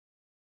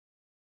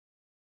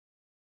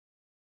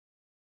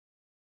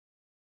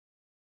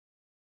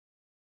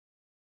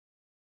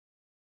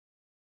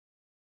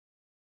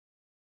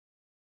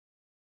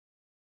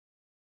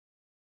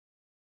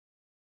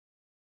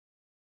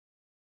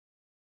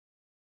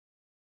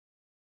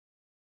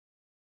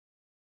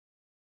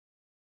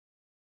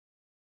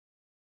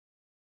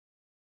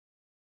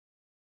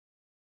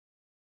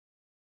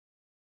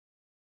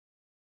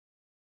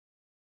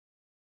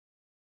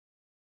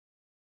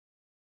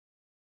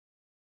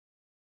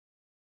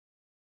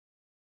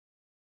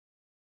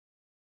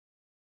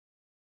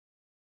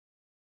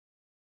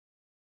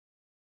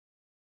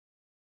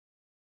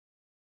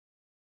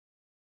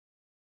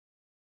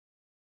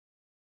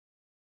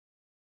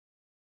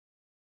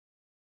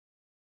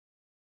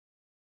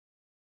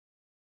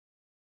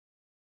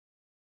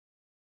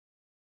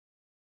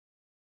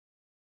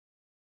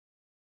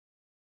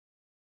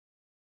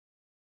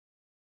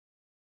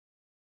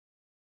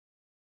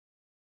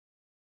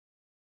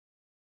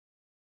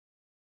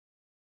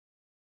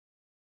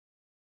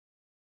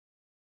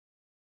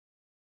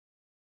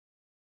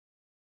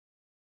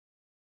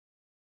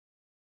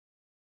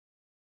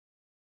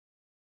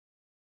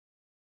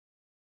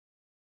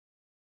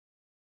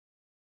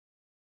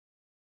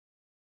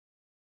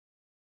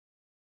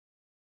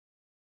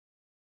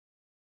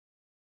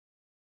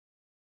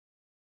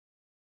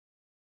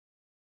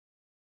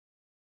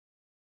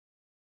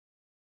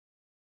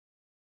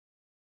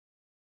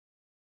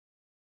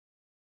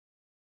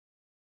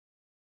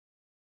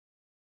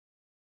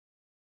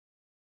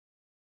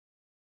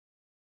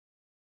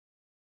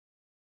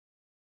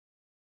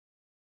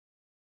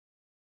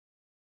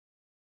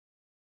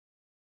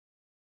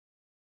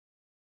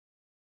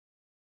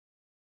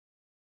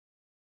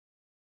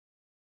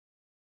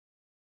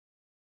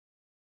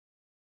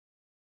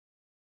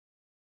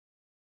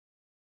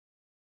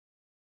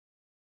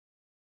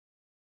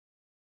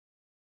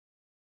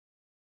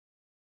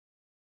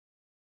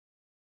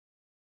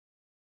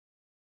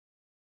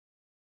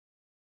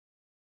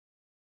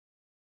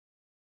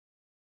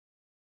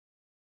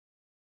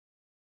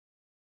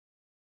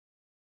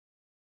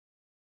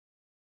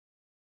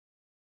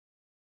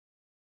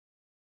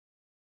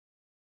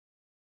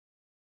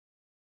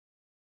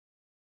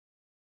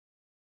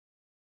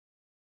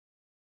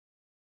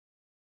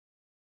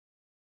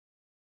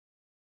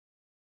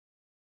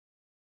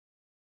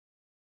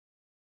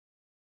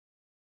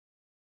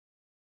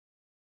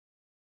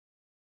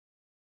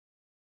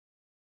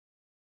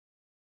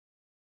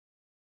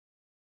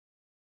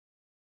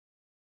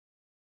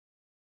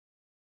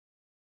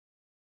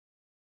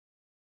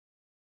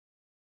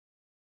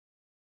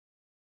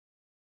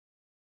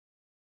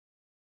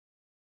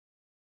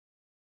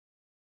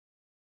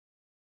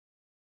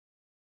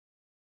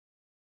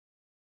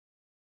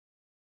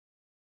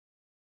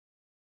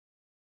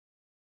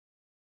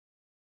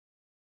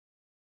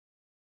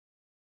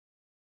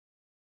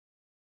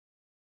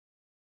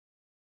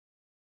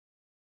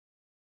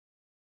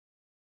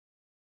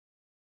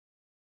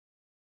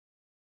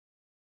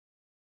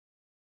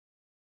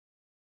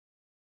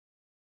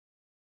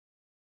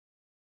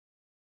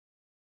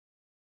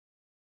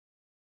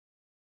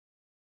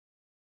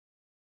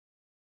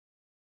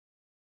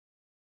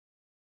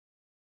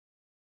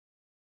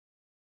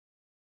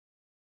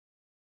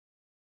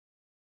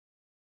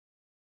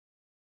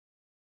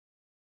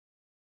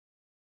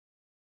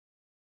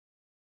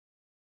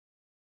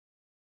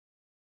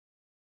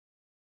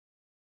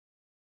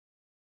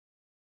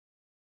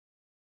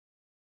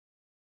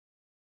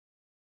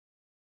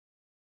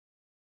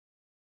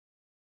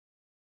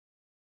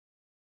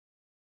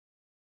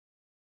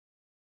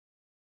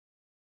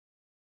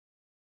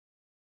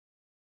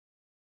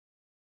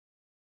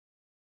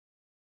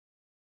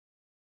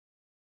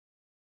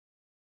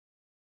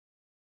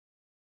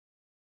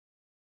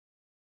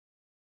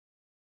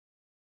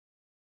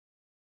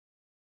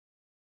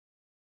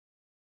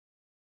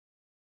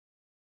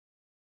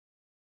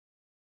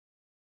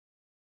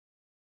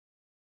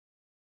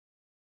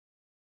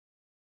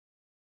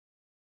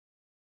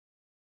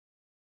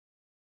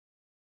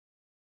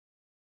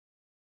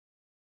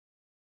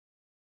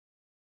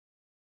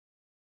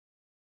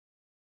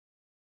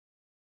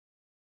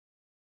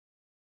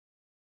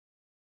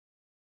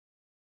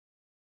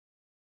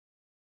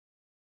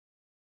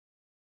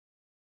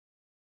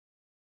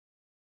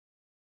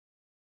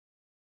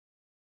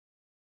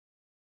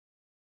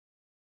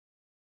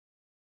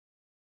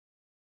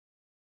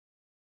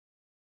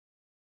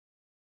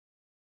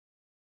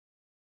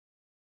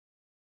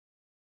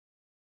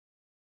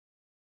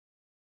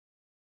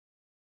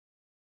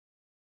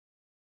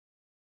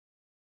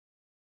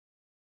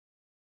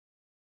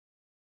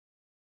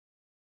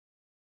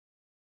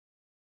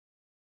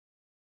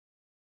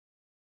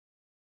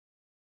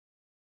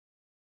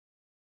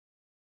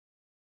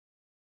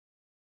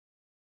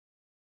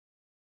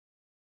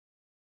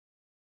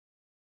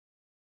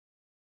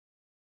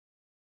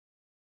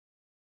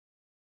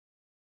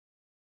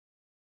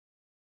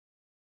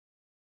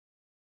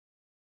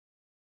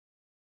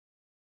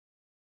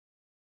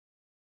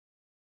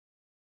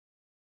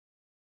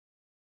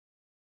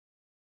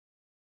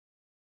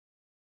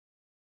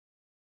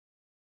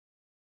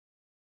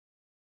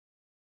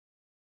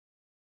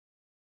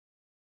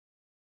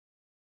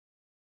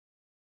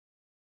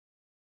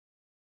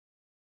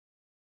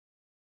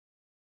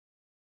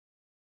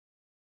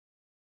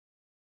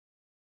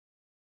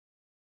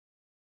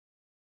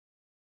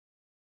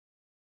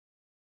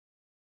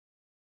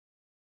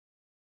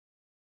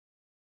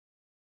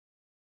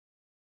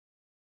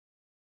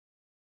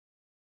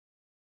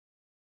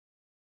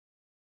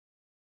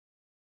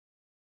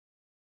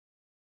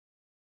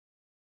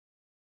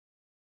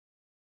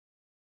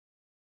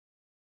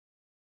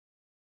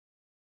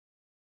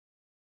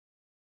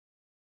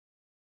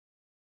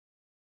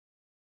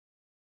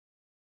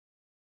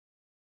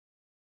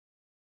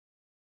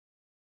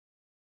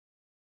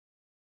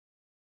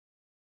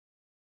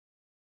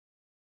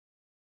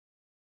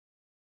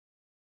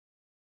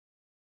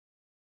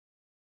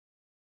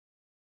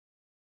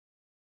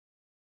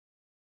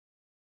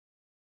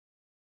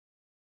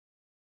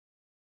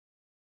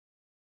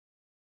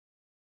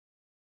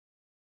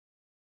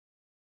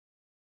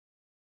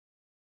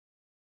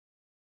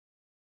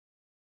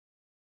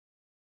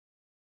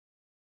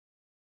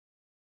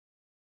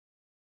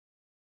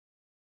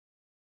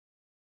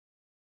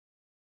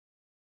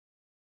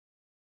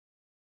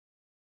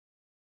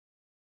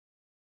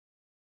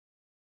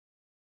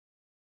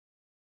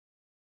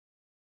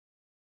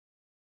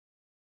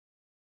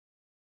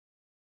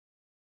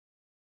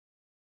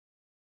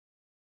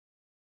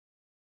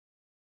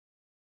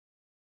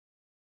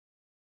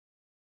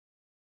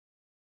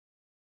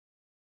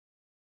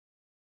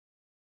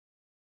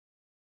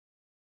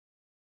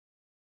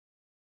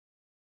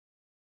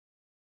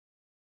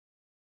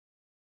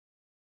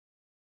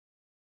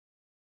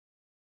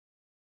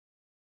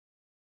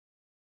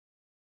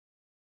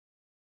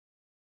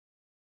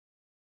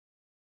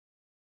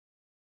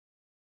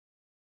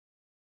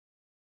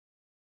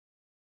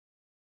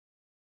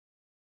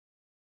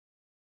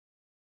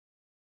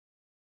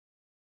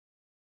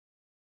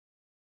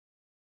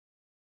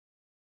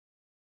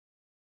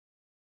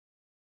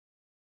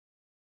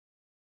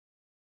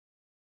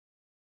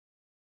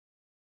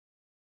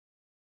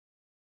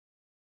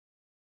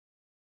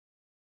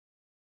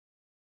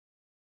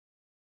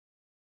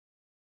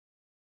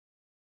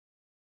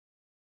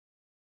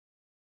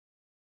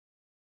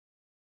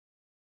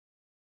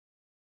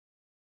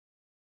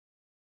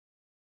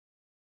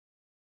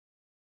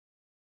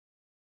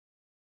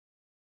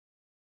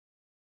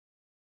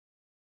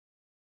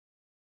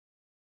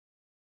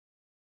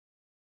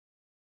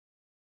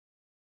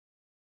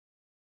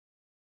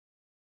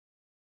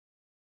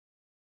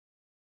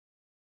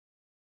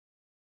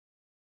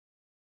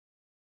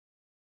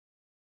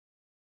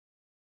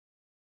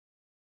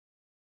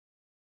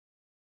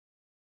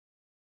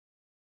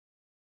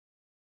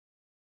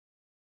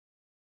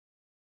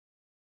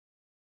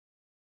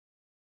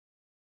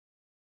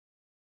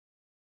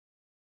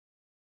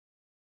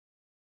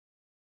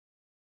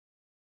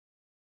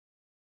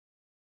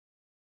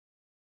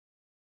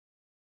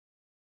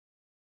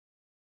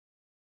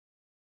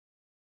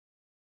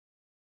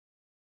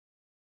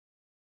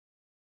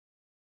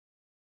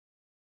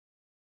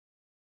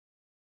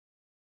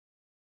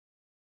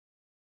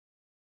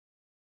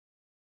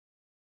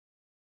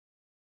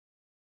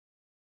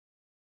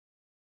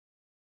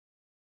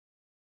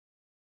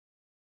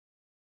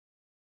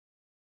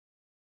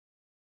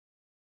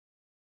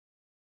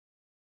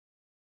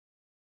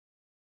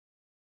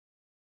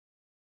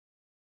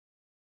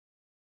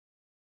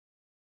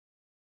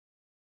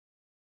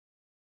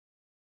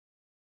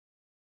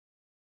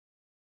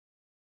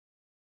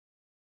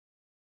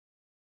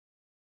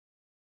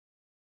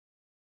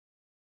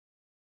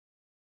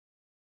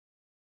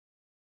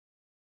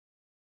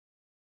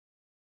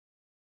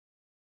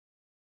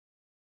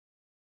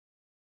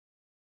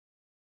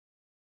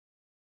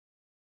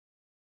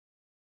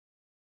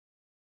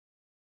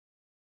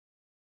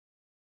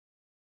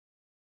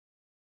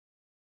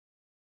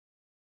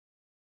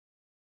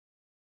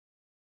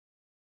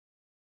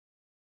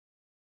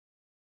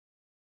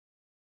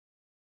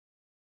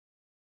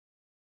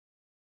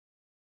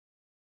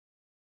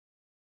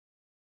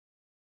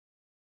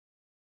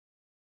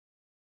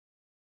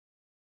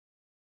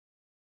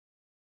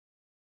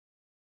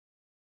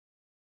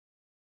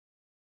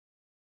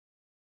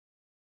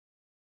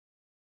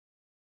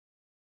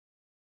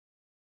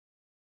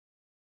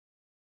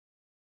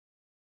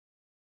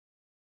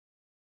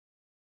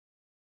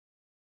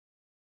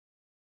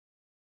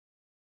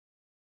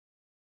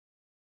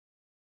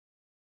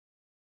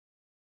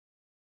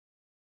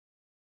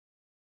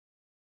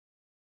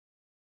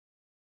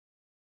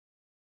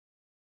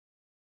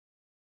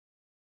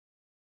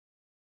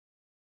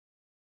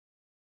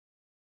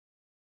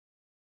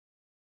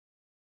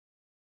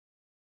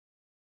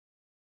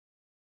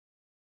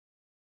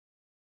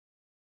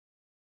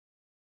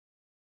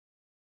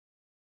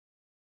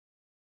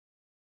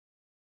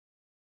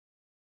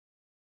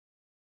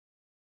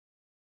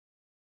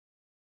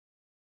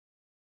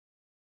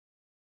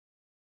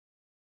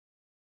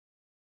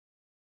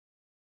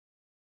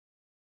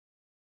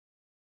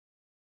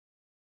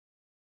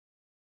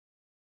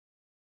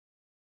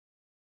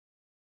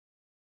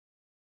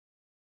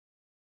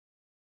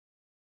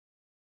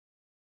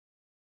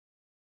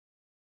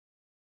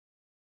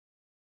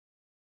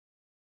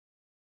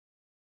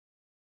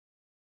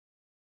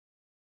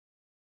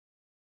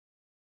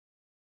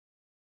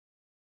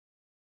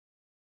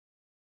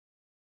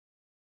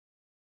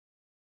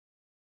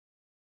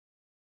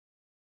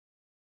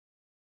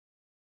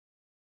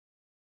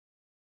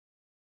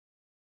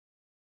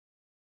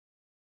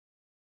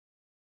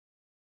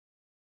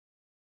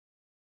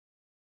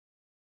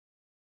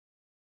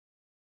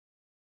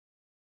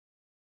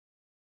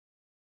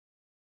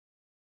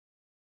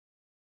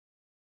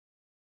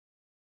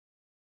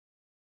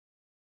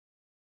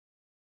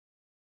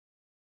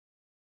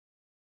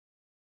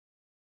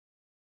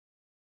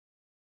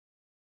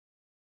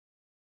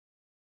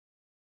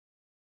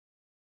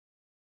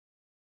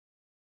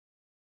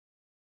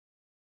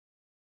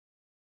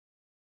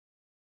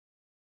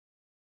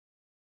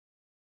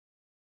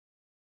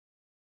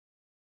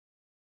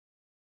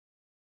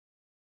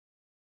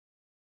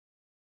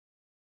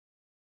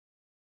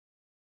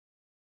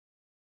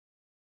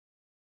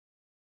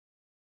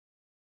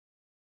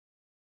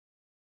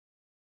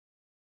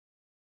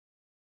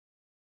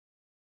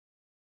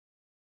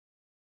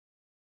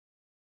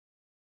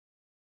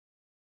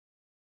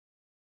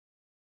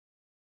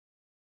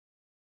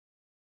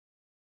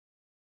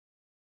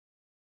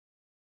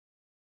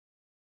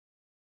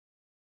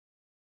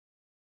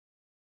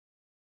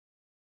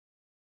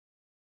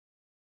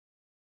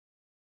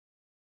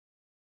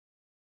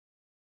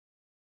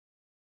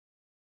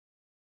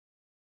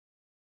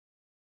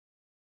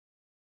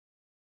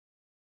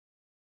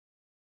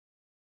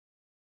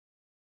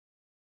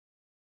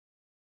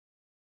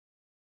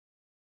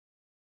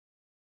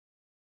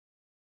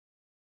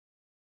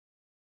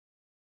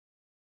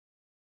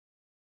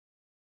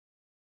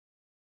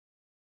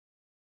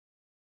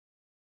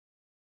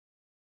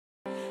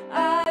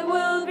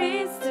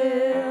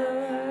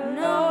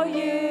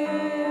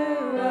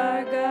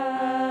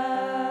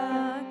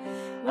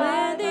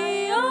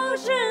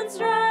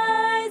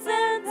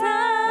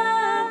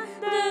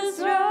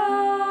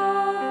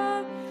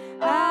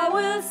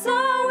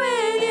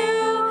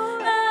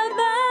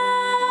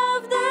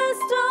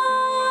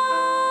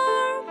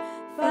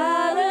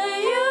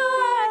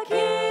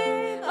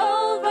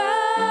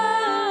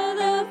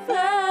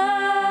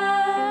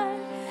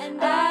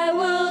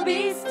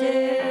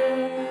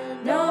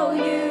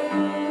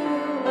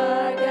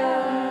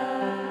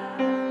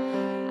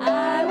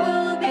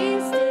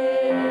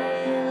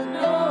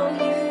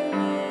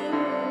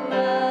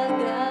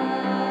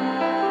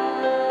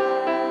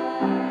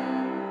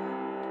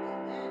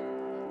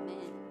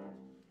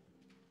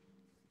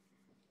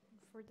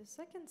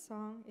second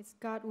song is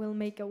God Will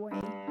Make a Way.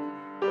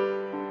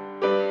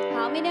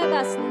 How many of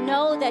us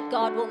know that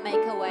God will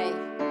make a way?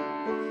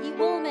 He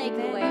will make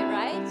a way,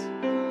 right?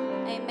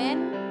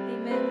 Amen.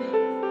 Amen.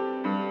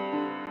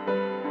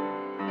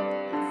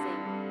 Let's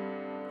sing.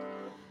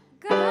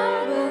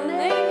 God will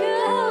make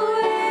a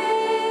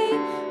way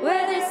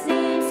where there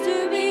seems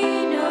to be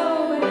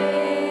no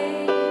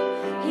way.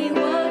 He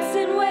works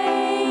in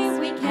ways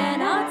we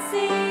cannot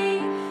see.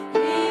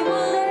 He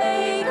will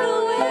make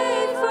a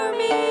way for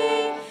me.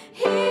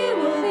 He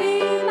will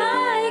be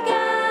my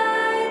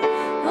guide.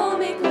 Hold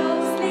me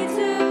closely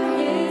to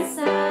His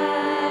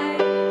side.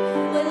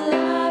 With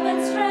love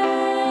and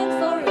strength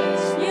for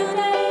each new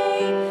day,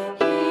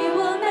 He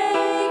will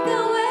make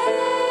a way.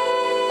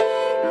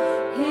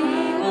 He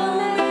will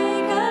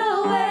make a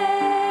way.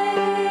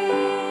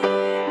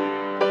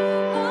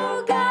 Oh,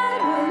 God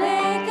will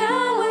make a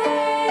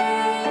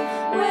way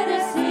where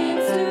there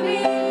seems to be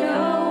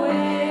no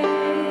way.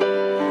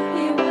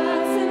 He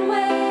works in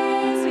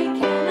ways we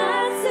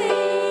cannot see.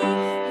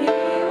 He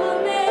will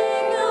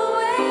make a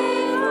way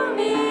for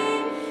me.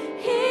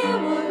 He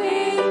will be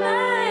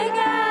my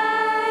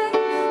guide.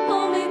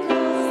 Hold me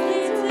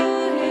closely to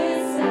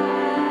His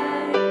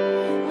side.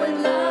 With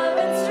love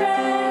and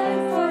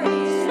strength for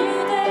each new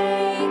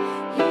day,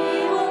 He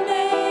will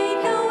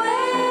make a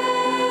way.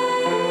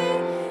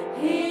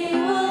 He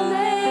will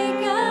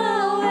make a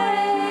way.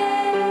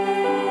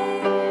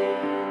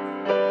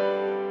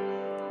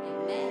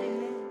 Amen.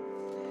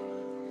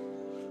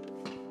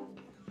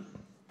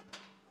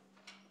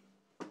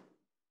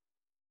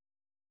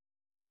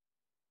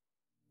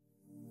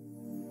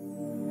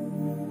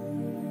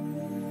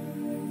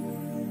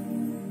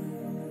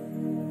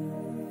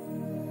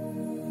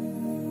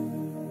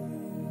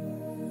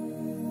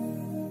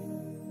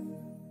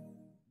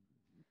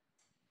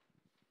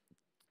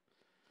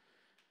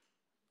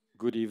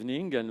 Good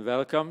evening and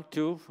welcome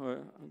to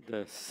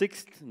the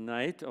sixth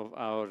night of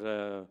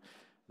our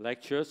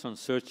lectures on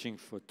searching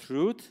for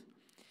truth.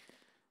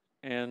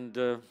 And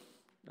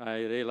I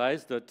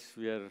realize that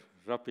we are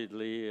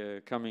rapidly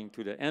coming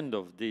to the end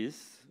of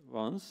these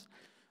ones,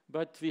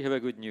 but we have a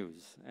good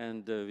news,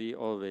 and we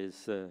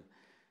always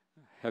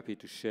happy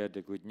to share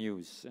the good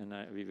news, and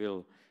we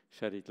will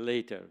share it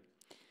later.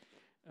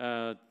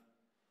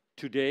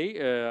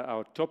 Today,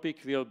 our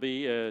topic will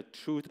be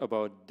truth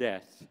about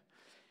death.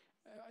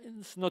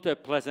 It's not a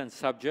pleasant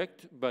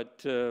subject, but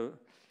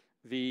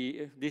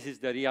this is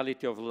the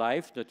reality of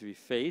life that we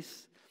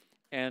face,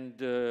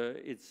 and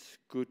it's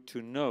good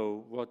to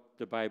know what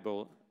the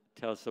Bible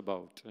tells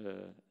about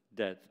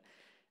death.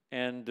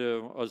 And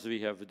as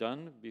we have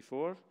done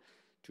before,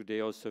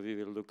 today also we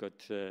will look at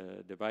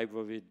the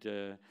Bible with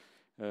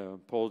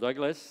Paul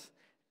Douglas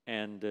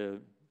and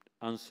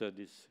answer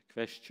this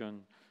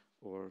question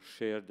or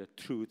share the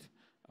truth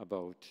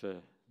about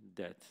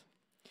death.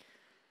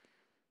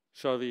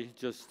 Shall we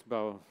just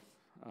bow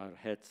our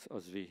heads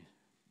as we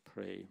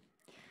pray?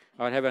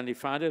 Our Heavenly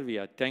Father, we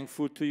are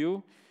thankful to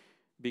you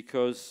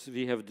because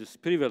we have this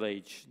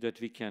privilege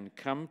that we can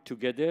come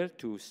together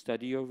to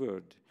study your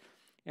word.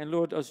 And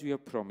Lord, as you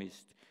have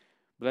promised,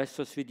 bless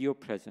us with your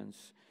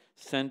presence.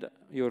 Send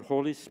your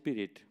Holy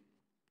Spirit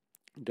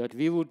that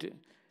we would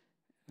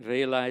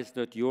realize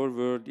that your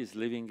word is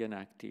living and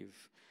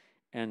active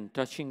and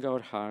touching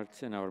our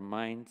hearts and our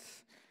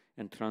minds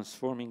and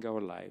transforming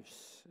our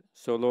lives.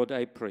 So, Lord,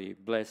 I pray,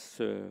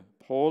 bless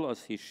Paul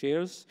as he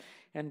shares,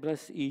 and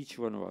bless each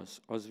one of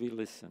us as we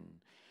listen,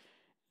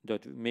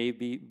 that we may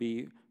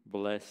be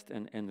blessed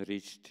and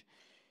enriched.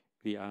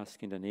 We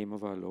ask in the name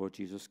of our Lord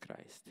Jesus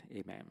Christ.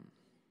 Amen.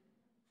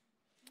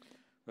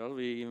 Well,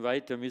 we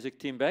invite the music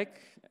team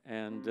back,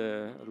 and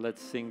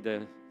let's sing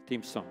the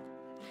theme song.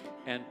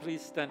 And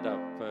please stand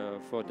up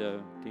for the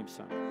theme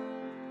song.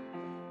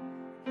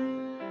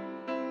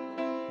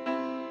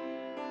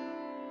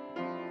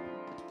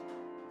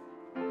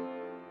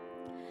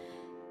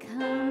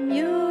 Come,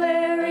 you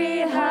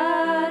weary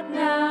heart,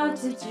 now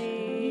to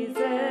Jesus.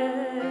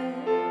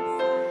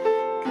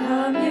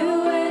 Come,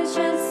 you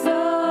ancient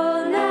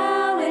soul,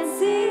 now and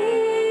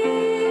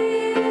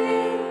see.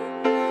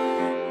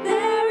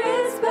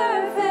 There is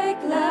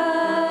perfect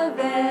love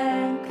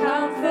and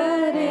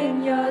comfort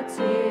in your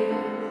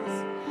tears.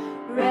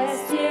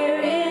 Rest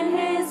here in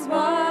His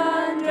wonderful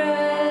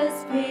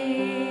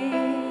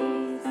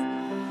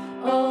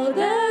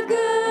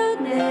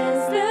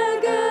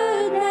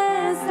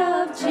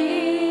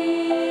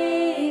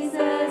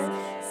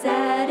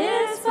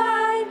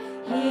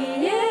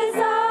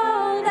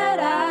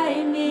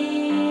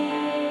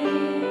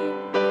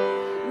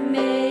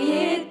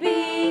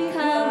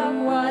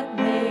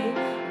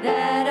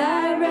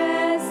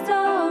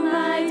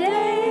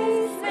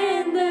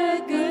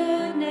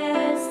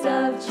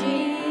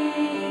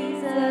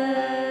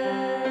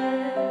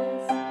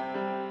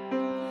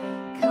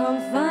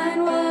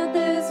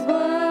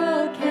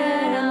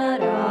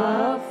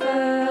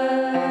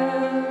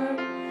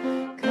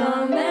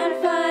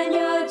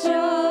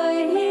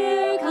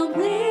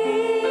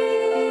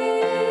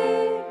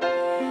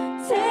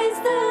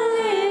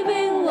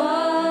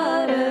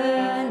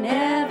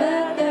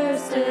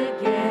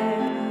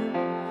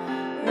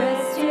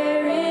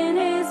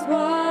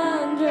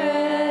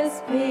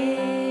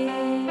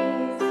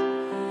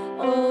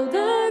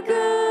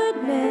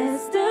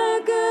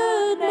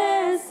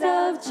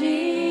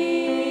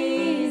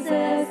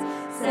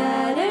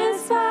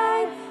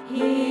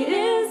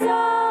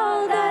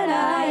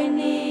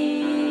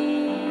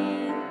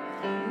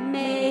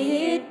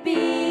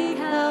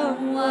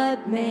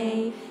what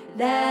may,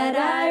 that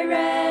I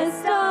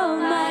rest all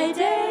my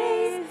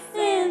days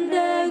in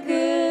the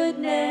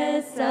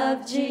goodness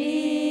of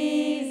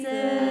Jesus.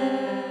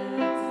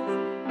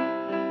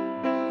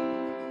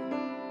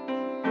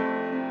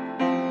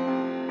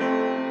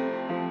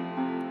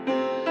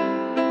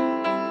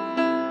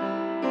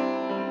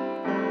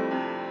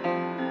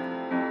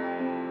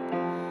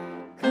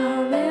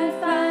 Come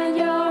and find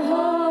your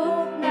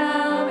hope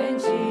now in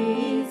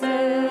Jesus.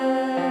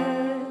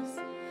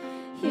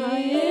 He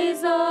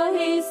is all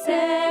He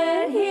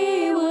said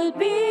He would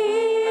be.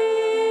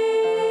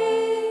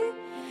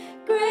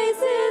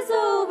 Grace is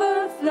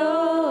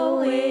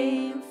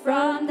overflowing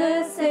from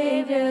the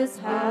Savior's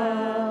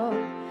house.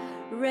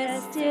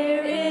 Rest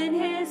here in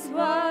His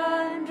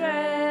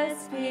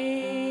wondrous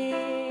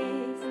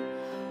peace.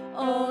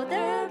 Oh,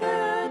 the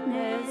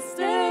goodness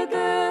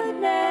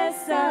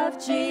of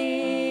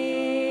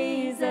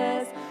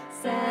Jesus.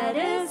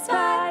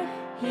 Satisfied,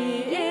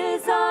 He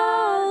is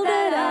all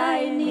that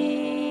I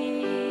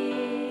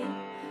need.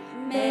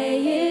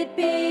 May it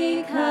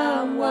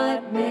become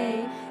what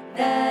may,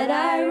 that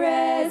I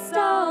rest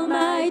all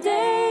my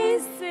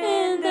days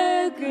in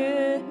the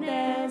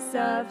goodness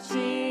of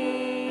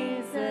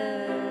Jesus.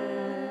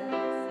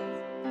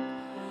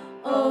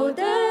 Oh,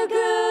 the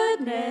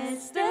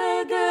goodness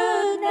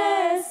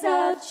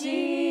of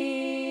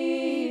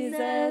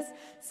Jesus.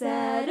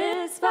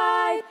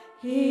 Satisfied,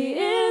 He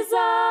is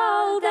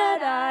all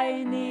that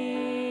I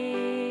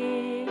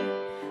need.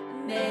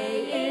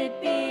 May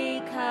it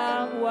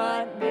become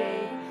what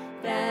may,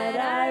 that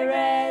I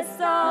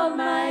rest all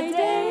my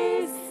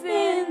days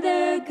in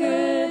the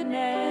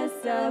goodness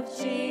of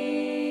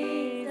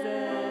Jesus.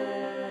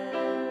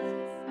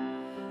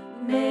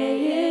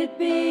 May it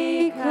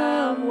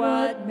become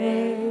what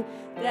may,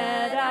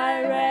 that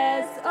I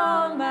rest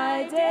all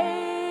my days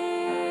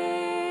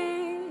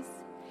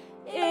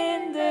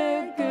in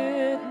the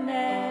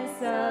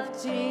goodness of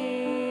Jesus.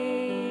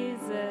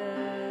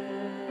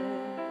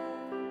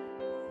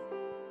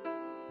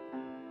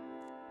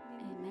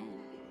 Amen.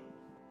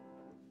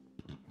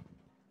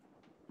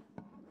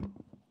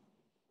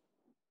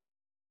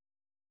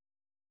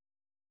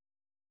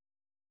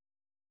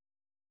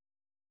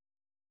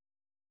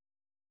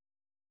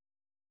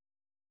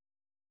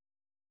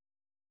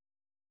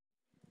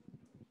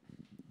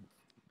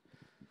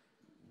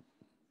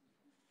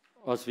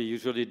 As we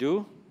usually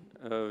do,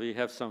 we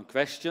have some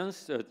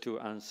questions to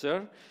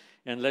answer.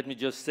 And let me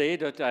just say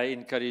that I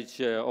encourage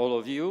all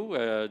of you,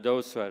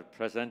 those who are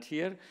present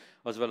here,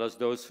 as well as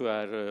those who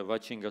are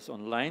watching us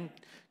online,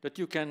 that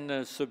you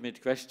can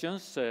submit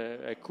questions.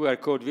 A QR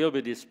code will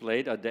be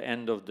displayed at the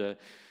end of the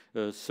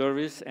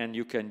service, and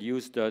you can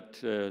use that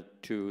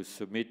to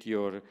submit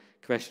your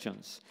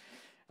questions.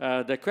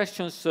 The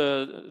questions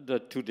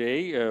that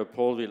today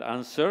Paul will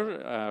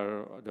answer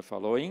are the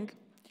following.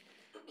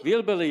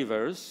 Will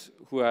believers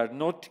who are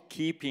not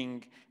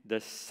keeping the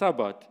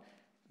Sabbath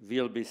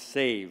will be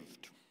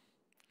saved?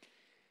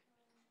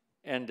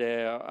 And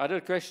the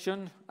other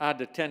question, are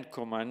the Ten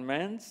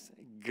Commandments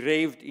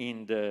graved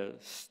in the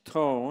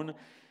stone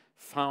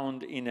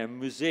found in a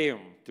museum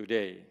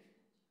today?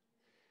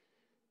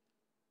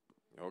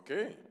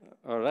 Okay.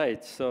 All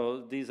right,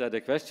 so these are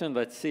the questions.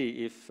 Let's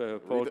see if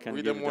Paul can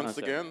Read give them the once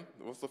answer. again.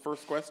 What's the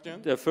first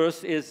question? The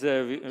first is,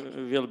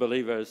 will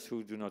believers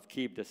who do not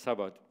keep the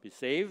Sabbath be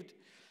saved?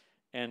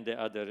 And the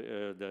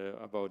other,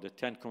 about the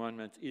Ten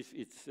Commandments, if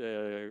it's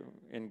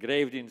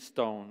engraved in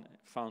stone,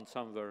 found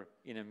somewhere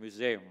in a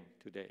museum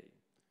today.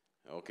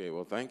 Okay,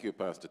 well, thank you,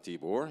 Pastor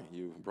Tibor.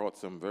 You brought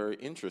some very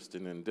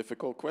interesting and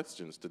difficult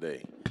questions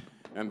today.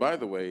 And by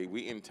the way,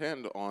 we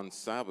intend on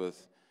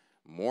Sabbath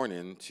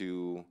morning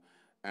to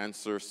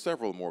answer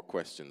several more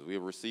questions. We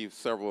have received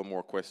several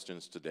more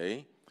questions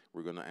today.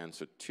 We're going to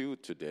answer 2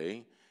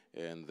 today,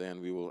 and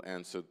then we will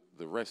answer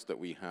the rest that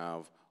we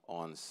have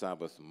on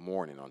Sabbath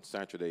morning, on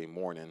Saturday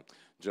morning,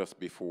 just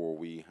before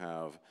we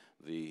have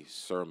the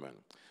sermon.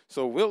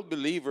 So will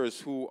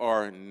believers who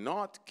are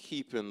not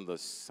keeping the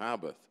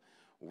Sabbath,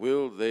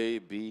 will they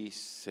be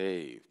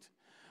saved?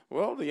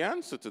 Well, the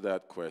answer to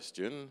that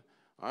question,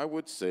 I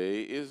would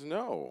say, is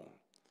no.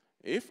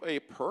 If a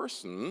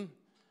person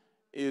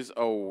is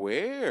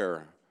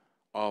aware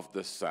of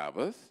the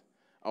Sabbath,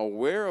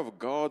 aware of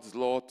God's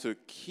law to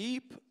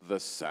keep the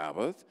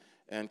Sabbath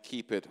and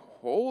keep it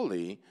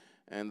holy,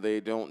 and they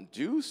don't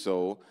do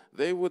so,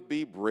 they would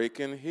be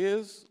breaking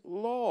His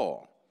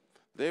law.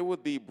 They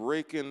would be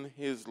breaking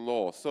His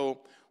law.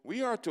 So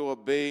we are to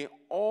obey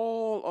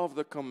all of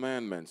the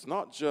commandments,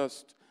 not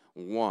just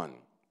one.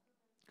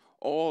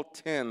 All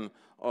 10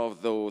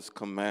 of those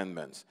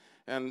commandments.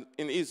 And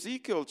in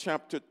Ezekiel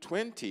chapter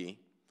 20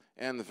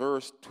 and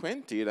verse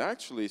 20, it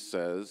actually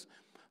says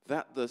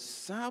that the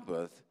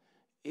Sabbath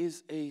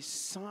is a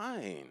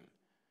sign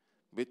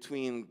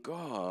between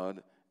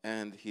God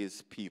and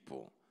His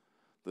people.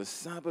 The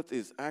Sabbath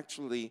is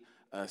actually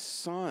a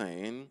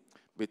sign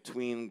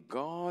between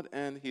God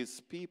and His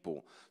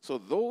people. So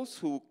those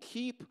who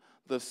keep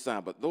the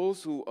Sabbath,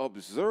 those who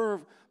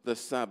observe the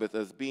Sabbath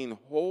as being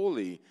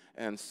holy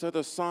and set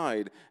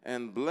aside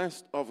and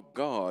blessed of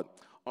God,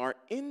 are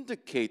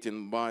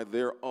indicating by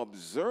their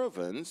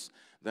observance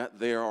that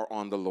they are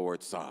on the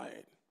Lord's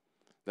side.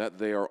 That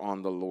they are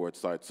on the Lord's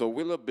side. So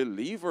will a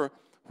believer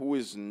who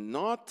is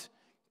not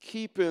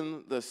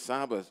keeping the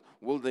Sabbath,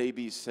 will they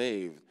be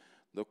saved?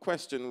 The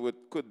question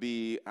could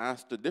be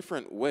asked a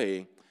different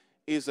way.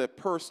 Is a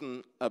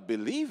person a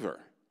believer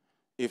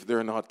if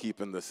they're not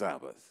keeping the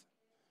Sabbath?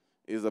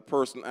 Is a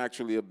person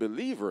actually a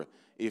believer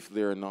if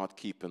they're not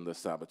keeping the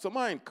Sabbath? So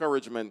my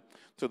encouragement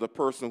to the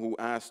person who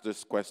asked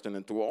this question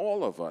and to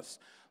all of us,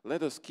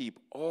 let us keep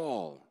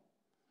all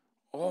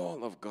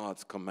of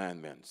God's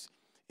commandments,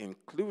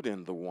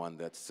 including the one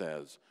that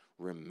says,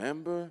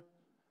 remember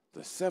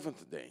the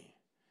seventh day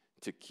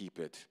to keep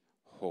it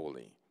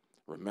holy.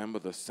 Remember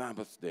the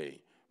Sabbath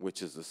day,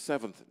 which is the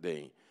seventh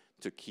day,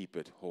 to keep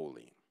it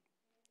holy.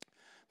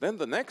 Then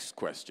the next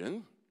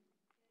question,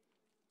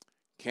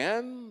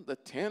 can the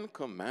 10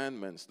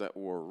 Commandments that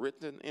were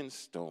written in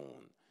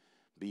stone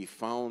be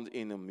found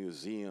in a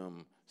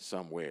museum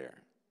somewhere?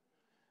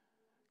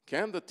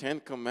 Can the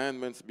 10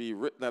 Commandments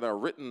that are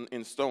written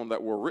in stone,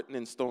 that were written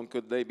in stone,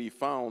 could they be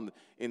found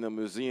in a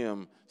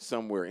museum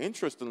somewhere?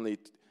 Interestingly,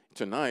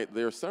 tonight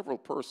there are several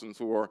persons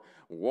who are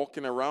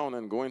walking around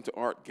and going to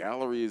art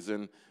galleries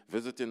and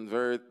visiting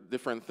very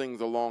different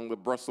things along the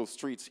Brussels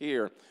streets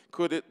here.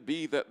 Could it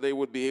be that they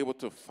would be able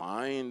to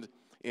find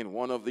in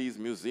one of these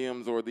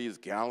museums or these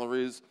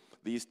galleries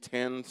these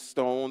 10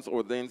 stones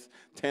or these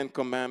 10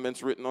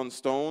 commandments written on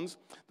stones?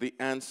 The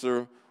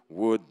answer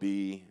would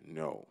be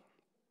no.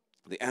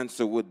 The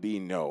answer would be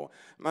no.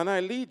 And I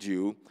lead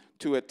you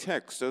to a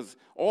text, as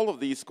all of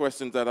these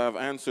questions that I've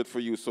answered for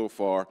you so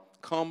far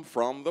come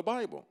from the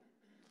Bible.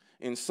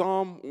 In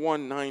Psalm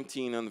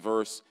 119 and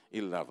verse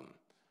 11.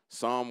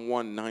 Psalm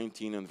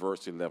 119 and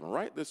verse 11.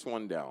 Write this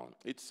one down.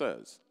 It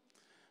says,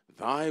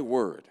 Thy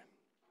word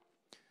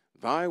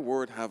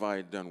have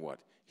I done what?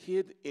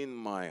 Hid in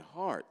my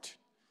heart,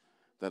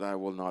 that I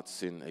will not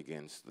sin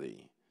against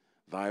thee.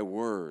 Thy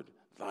word,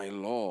 thy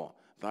law,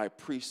 thy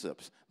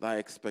precepts, thy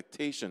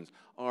expectations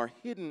are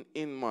hidden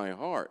in my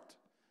heart,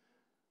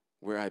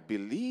 where I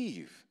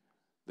believe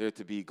there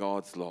to be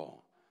God's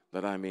law,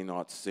 that I may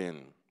not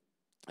sin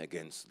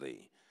against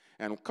thee.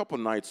 And a couple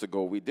nights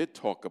ago, we did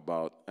talk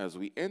about, as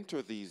we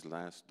enter these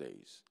last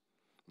days,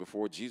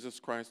 before Jesus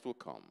Christ will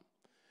come,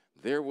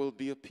 there will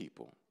be a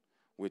people,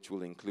 which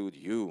will include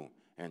you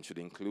and should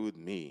include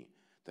me,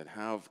 that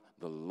have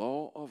the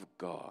law of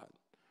God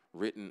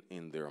written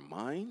in their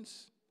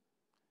minds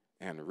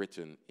and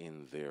written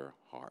in their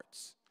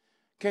hearts.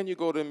 Can you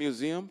go to a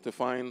museum to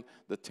find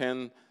the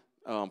 10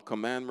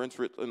 commandments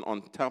written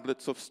on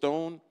tablets of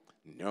stone?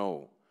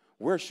 No.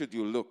 Where should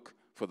you look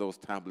for those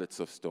tablets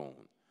of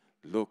stone?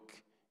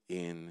 Look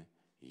in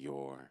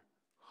your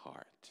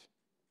heart.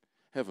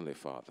 Heavenly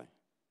Father,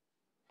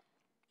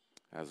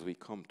 as we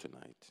come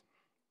tonight,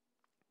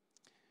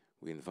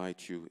 we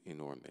invite you in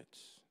our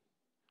midst.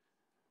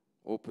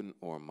 Open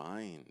our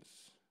minds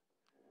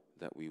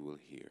that we will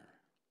hear.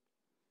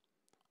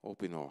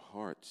 Open our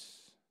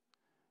hearts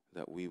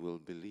that we will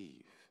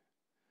believe.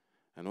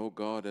 And oh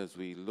God, as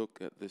we look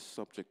at this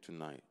subject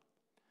tonight,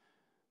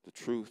 the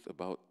truth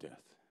about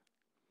death,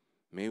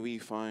 may we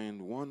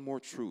find one more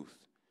truth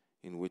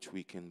in which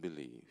we can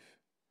believe.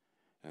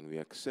 And we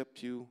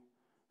accept you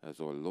as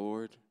our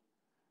Lord,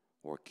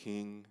 our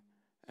King,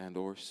 and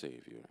our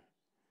Savior.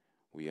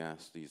 We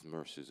ask these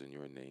mercies in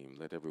your name.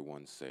 Let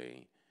everyone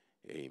say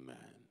amen.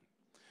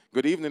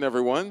 Good evening,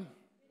 everyone. Good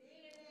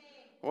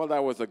evening. Well,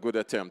 that was a good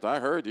attempt. I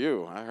heard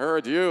you. I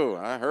heard you.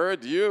 I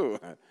heard you.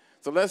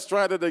 So let's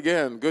try that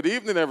again. Good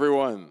evening,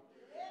 everyone.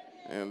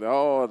 Good evening. And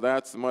oh,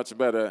 that's much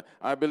better.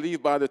 I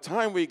believe by the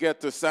time we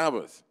get to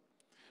Sabbath,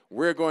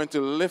 we're going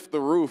to lift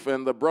the roof,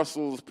 and the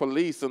Brussels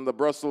police and the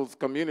Brussels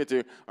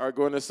community are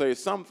going to say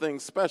something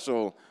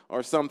special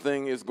or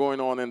something is going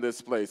on in this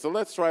place. So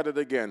let's try that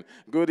again.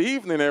 Good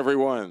evening,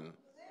 everyone.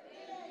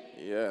 Good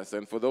evening. Yes,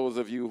 and for those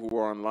of you who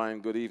are online,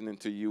 good evening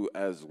to you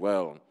as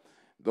well.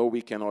 Though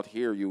we cannot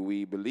hear you,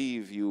 we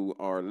believe you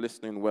are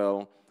listening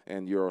well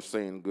and you're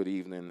saying good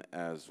evening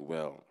as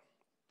well.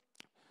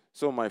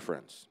 So, my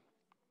friends,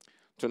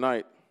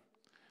 tonight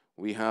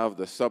we have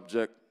the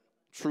subject,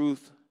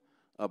 truth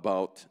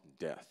about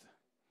death.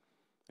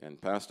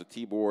 And Pastor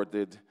Tibor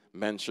did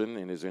mention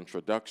in his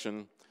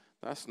introduction,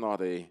 that's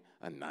not a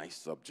nice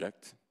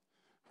subject.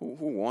 Who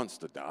wants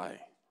to die?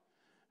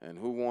 And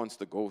who wants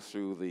to go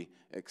through the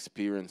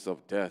experience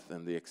of death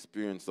and the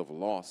experience of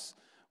loss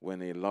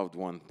when a loved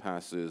one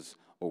passes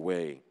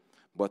away?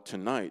 But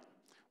tonight,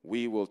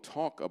 we will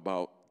talk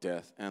about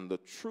death and the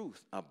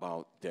truth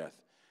about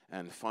death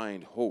and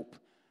find hope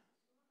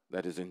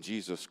that is in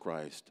Jesus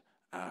Christ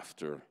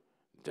after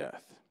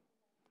death.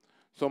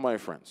 So, my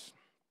friends,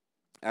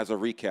 as a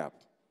recap,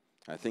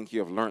 I think you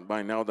have learned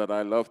by now that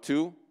I love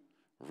to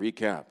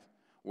recap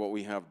what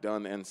we have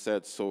done and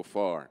said so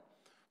far.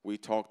 We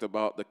talked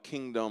about the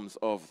kingdoms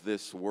of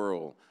this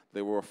world.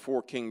 There were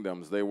 4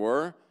 kingdoms. They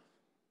were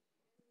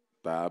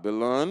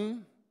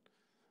Babylon,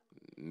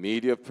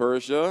 Media,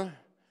 Persia,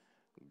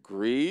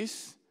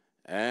 Greece,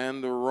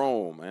 and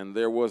Rome. And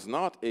there was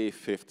not a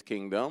fifth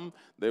kingdom.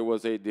 There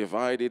was a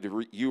divided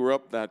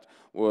Europe that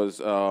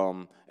was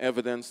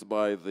evidenced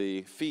by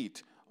the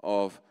feat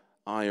of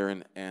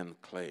iron and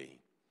clay.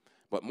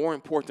 But more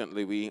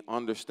importantly, we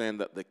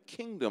understand that the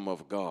kingdom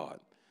of God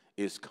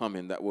is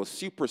coming that will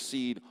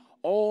supersede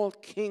all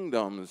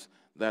kingdoms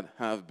that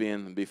have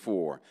been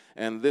before.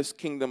 And this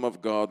kingdom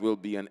of God will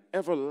be an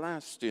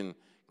everlasting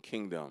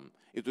kingdom.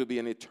 It will be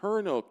an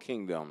eternal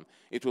kingdom.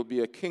 It will be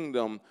a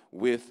kingdom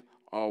with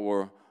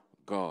our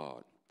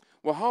God.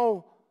 Well,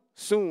 how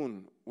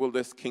soon will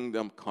this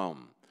kingdom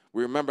come?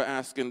 We remember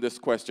asking this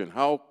question: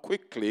 how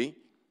quickly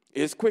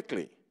is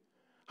quickly?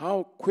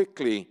 How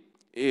quickly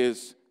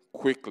is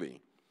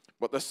quickly?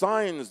 But the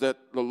signs that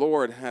the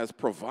Lord has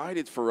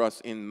provided for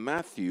us in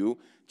Matthew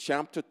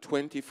chapter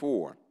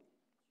 24.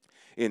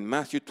 In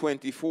Matthew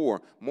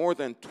 24, more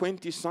than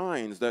 20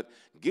 signs that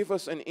give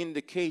us an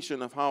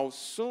indication of how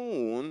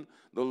soon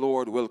the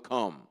Lord will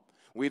come.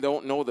 We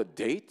don't know the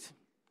date,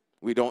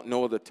 we don't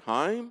know the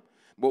time,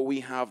 but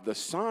we have the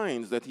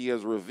signs that he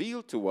has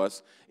revealed to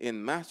us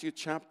in Matthew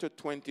chapter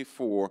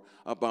 24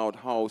 about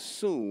how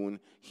soon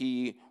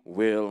he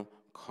will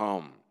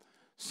come.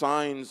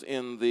 Signs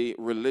in the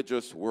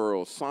religious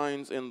world,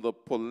 signs in the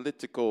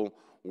political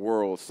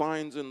world,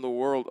 signs in the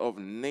world of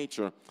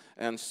nature,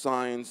 and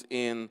signs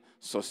in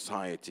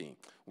society.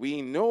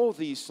 We know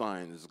these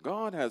signs.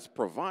 God has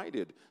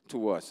provided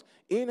to us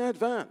in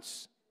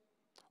advance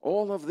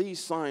all of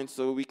these signs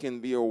so we can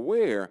be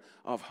aware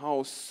of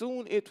how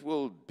soon it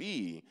will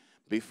be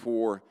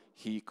before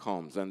he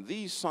comes. And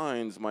these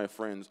signs, my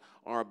friends,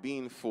 are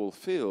being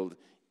fulfilled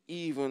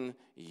even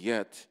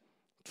yet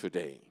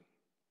today.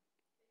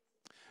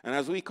 And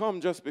as we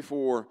come just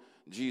before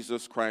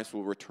Jesus Christ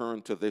will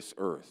return to this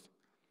earth,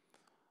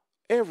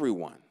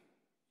 everyone,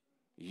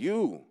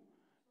 you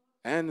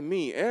and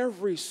me,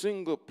 every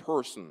single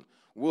person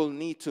will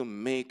need to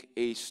make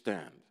a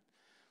stand.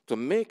 To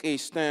make a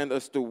stand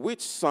as to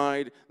which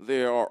side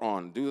they are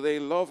on. Do they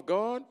love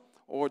God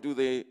or do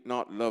they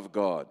not love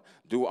God?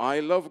 Do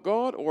I love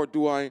God or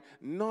do I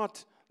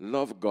not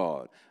love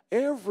God?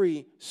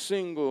 Every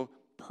single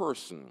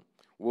person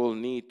will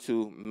need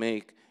to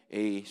make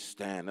a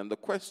stand. And the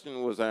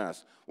question was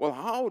asked, well,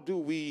 how do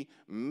we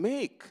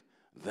make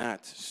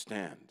that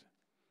stand?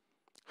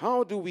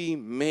 How do we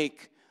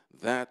make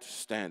that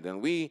stand?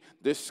 And we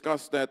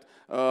discussed that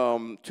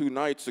 2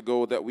 nights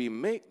ago, that we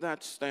make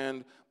that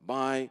stand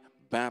by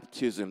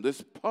baptism,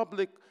 this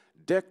public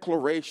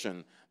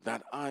declaration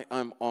that I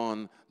am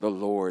on the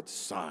Lord's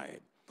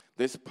side.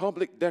 This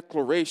public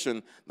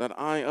declaration that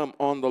I am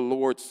on the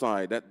Lord's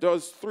side, that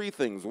does 3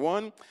 things.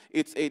 1,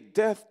 it's a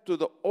death to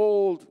the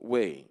old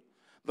way,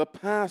 the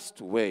past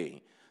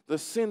way, the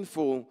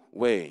sinful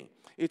way.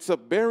 It's a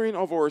bearing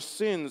of our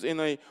sins in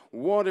a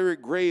watery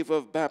grave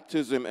of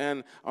baptism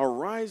and a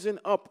rising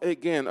up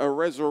again, a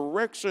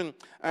resurrection,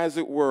 as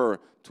it were,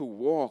 to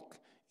walk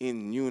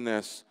in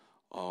newness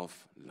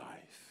of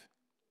life.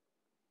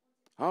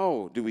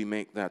 How do we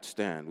make that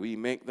stand? We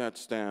make that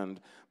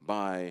stand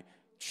by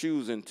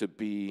choosing to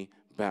be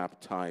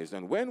baptized.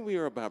 And when we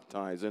are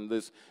baptized in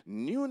this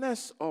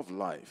newness of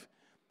life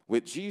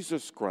with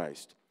Jesus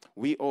Christ,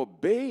 we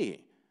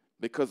obey,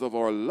 because of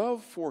our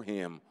love for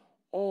him,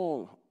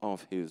 all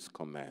of his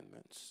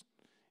commandments,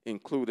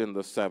 including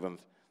the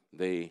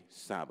seventh-day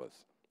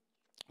Sabbath.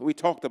 We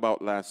talked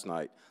about last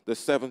night the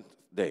seventh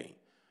day,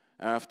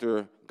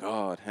 after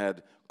God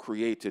had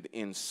created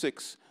in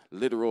 6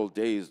 literal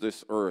days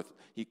this earth.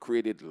 He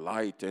created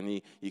light, and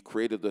he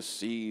created the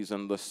seas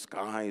and the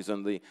skies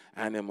and the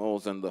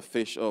animals and the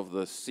fish of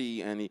the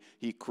sea, and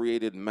he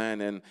created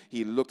man, and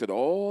he looked at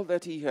all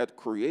that he had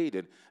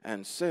created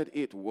and said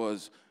it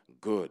was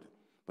good.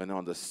 But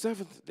on the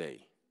seventh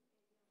day,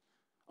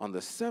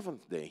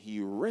 he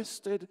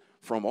rested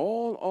from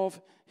all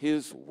of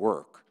his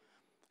work.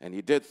 And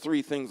he did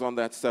 3 things on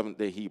that 7th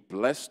day. He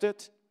blessed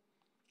it,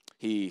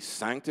 he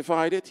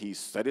sanctified it, he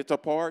set it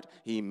apart,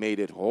 he made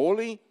it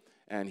holy,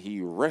 and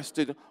he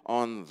rested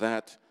on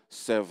that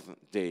 7th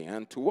day.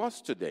 And to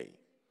us today,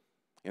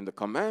 in the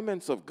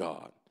commandments of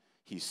God,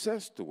 he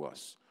says to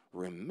us,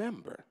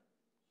 remember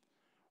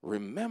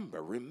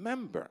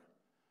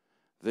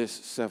this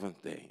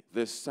 7th day,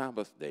 this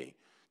Sabbath day,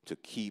 to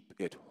keep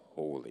it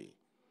holy.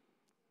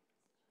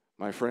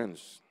 My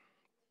friends,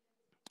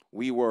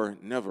 we were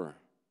never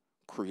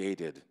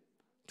created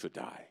to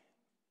die.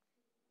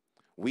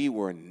 We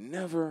were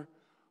never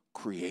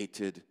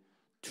created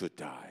to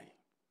die.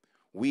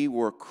 We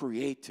were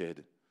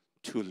created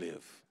to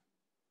live.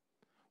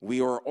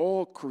 We are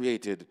all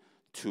created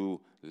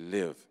to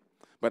live.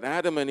 But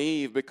Adam and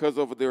Eve, because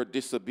of their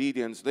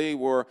disobedience, they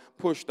were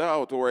pushed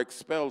out or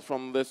expelled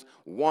from this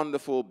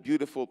wonderful,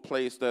 beautiful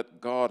place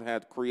that God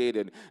had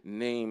created,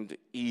 named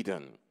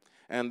Eden.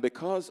 And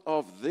because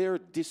of their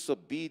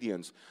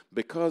disobedience,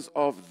 because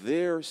of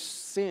their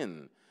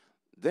sin,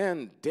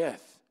 then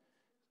death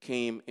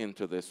came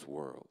into this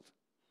world.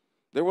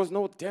 There was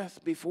no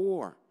death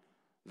before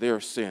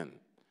their sin.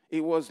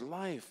 It was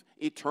life,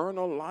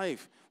 eternal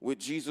life with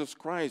Jesus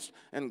Christ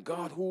and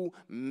God who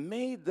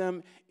made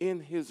them in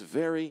his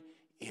very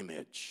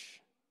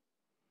image.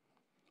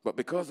 But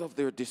because of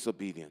their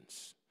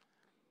disobedience,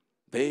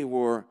 they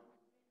were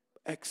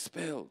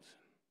expelled,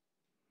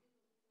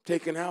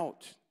 taken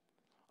out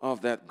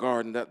of that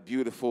garden, that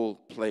beautiful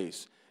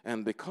place.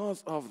 And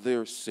because of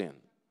their sin,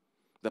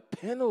 the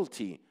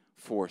penalty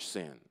for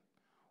sin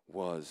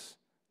was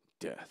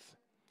death.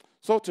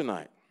 So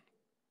tonight,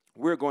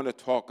 we're going to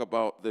talk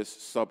about this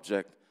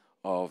subject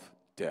of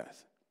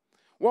death.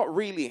 What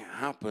really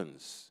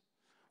happens?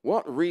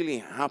 What really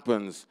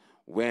happens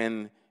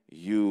when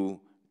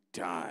you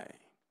die?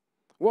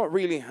 What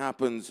really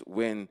happens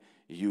when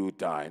you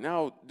die?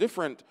 Now,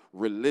 different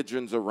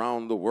religions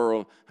around the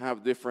world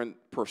have different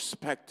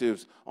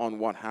perspectives on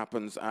what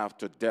happens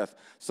after death.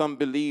 Some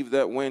believe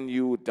that when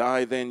you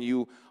die, then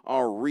you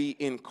are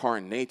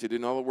reincarnated.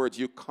 In other words,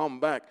 you come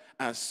back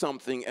as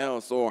something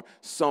else or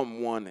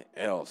someone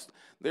else.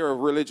 There are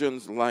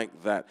religions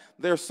like that.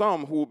 There are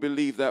some who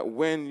believe that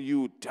when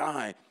you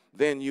die,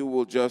 then you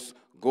will just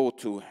go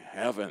to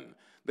heaven.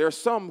 There are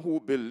some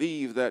who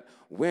believe that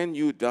when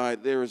you die,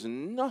 there is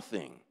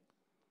nothing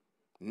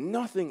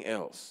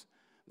else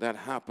that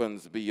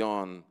happens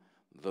beyond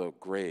the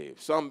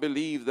grave. Some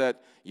believe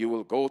that you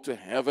will go to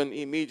heaven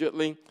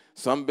immediately.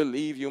 Some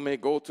believe you may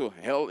go to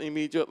hell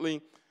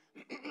immediately.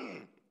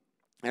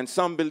 And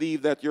some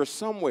believe that you're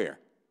somewhere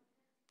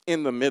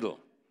in the middle,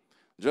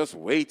 just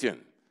waiting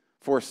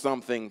for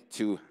something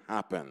to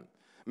happen.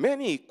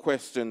 Many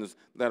questions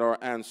that are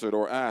answered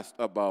or asked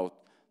about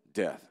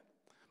death.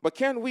 But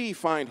can we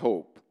find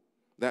hope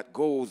that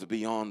goes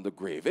beyond the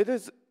grave?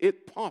 Is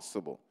it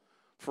possible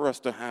for us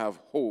to have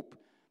hope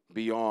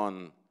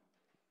beyond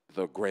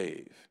the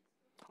grave?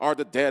 Are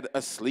the dead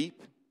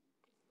asleep?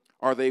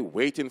 Are they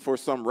waiting for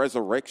some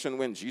resurrection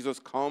when Jesus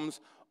comes?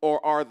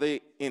 Or are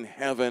they in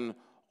heaven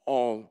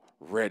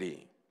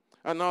already?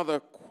 Another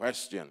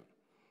question.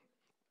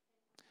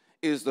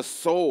 Is the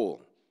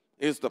soul,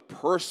 is the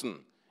person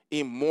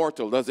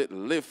immortal? Does it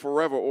live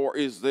forever, or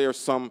is there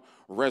some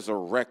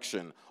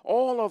resurrection?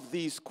 All of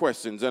these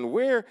questions, and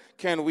where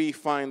can we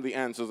find the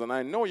answers? And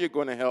I know you're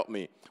going to help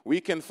me. We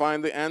can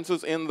find the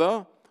answers in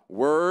the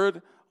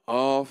Word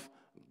of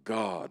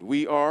God.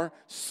 We are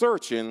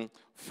searching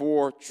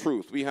for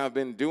truth. We have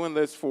been doing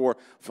this for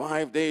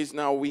 5 days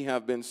now. We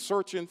have been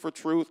searching for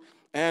truth,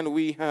 and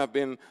we have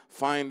been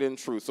finding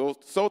truth.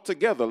 So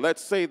together,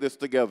 let's say this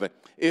together.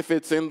 If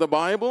it's in the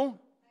Bible,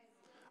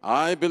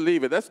 I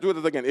believe it. Let's do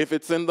it again. If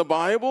it's in the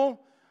Bible,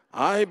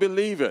 I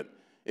believe it.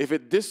 If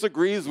it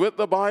disagrees with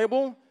the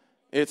Bible,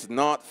 it's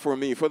not for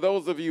me. For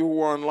those of you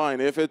who are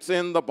online, if it's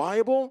in the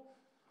Bible,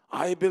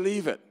 I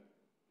believe it.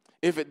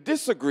 If it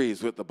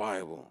disagrees with the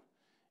Bible,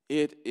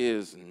 it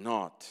is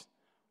not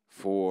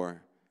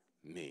for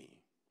me.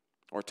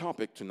 Our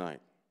topic tonight,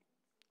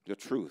 the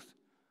truth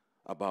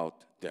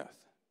about death.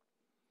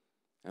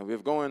 And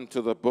we've gone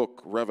to the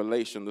book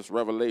Revelation, this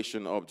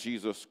revelation of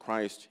Jesus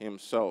Christ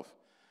himself,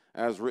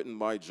 as written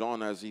by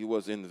John as he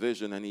was in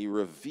vision, and he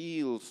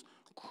reveals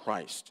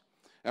Christ.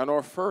 And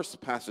our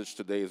first passage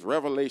today is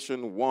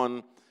Revelation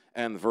 1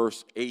 and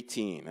verse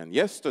 18. And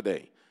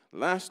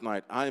last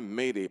night, I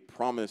made a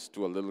promise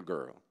to a little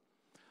girl.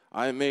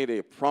 I made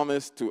a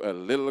promise to a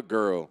little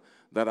girl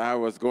that I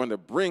was going to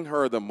bring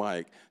her the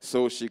mic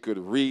so she could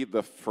read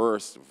the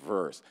first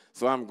verse.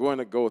 So I'm going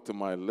to go to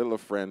my little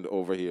friend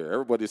over here.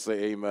 Everybody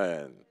say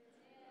amen.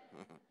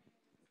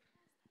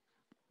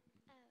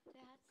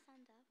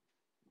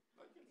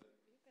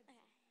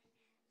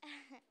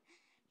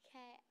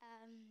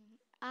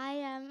 I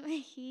am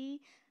he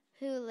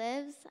who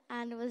lives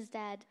and was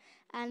dead,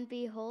 and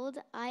behold,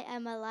 I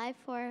am alive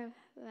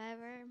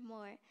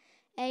forevermore.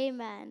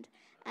 Amen.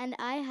 And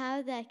I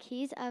have the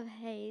keys of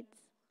Hades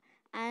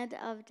and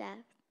of death.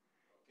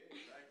 Okay,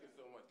 thank you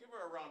so much. Give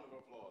her a round of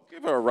applause.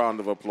 Give her a round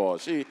of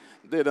applause. She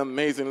did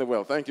amazingly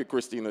well. Thank you,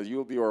 Christina.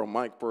 You'll be our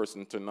mic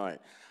person tonight.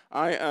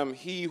 I am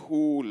he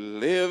who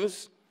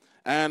lives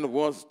and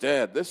was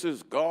dead. This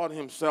is God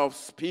himself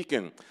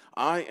speaking.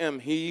 I am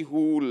he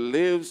who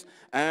lives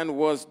and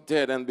was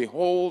dead, and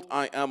behold,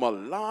 I am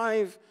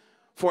alive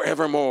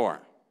forevermore.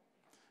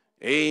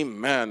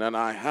 Amen. And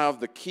I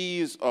have the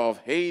keys of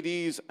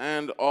Hades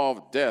and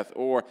of death,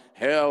 or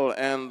hell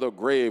and the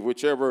grave,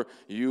 whichever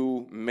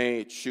you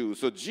may choose.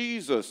 So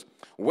Jesus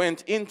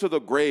went into the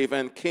grave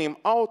and came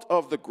out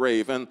of the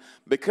grave, and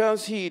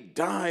because he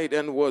died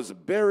and was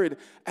buried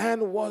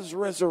and was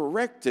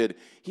resurrected,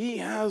 he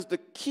has the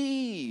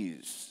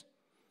keys.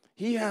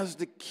 He has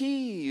the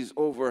keys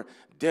over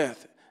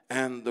death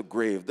and the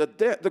grave.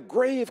 The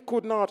grave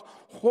could not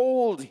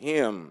hold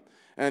him,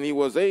 and he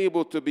was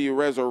able to be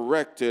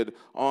resurrected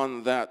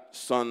on that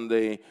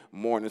Sunday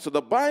morning. So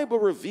the Bible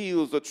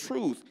reveals the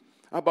truth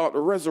about the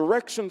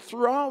resurrection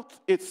throughout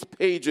its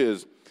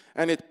pages,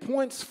 and it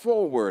points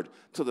forward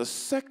to the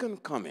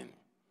second coming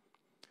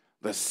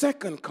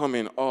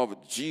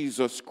of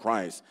Jesus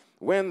Christ,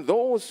 when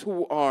those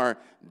who are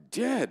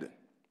dead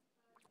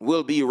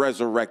will be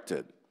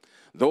resurrected.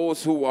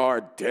 Those who are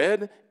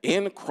dead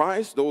in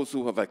Christ, those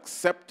who have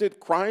accepted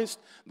Christ,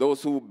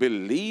 those who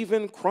believe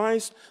in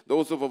Christ,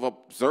 those who have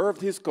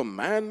observed his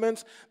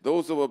commandments,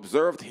 those who have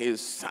observed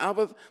his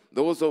Sabbath,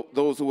 those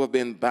who have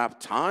been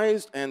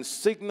baptized and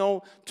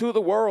signal to the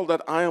world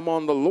that I am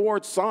on the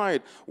Lord's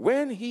side.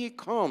 When he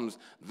comes,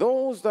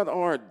 those that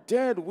are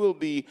dead will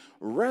be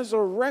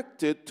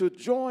resurrected to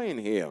join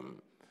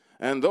him.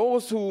 And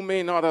those who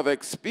may not have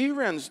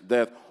experienced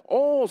death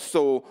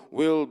also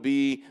will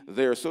be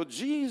there. So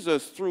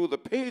Jesus, through the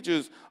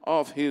pages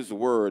of his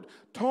word,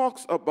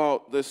 talks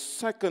about the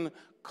second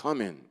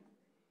coming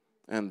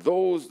and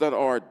those that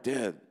are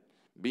dead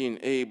being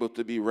able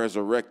to be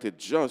resurrected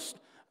just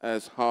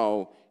as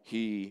how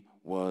he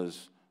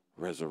was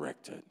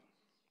resurrected.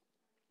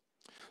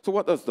 So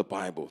what does the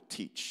Bible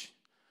teach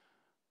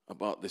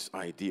about this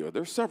idea?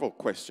 There are several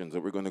questions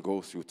that we're going to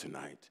go through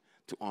tonight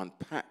to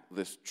unpack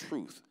this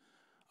truth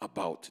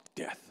about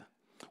death.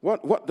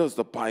 What does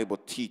the Bible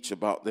teach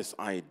about this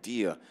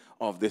idea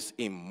of this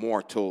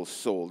immortal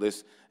soul,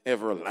 this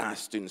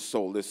everlasting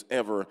soul, this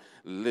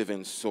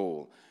ever-living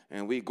soul?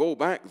 And we go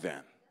back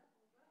then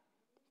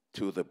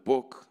to the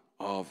book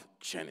of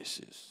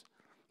Genesis.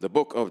 The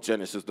book of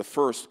Genesis, the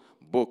first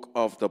book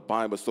of the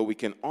Bible, so we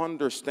can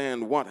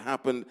understand what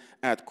happened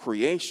at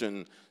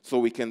creation, so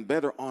we can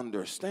better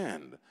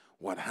understand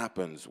what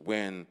happens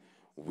when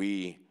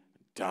we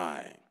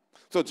die.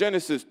 So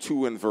Genesis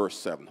 2 and verse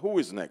 7. Who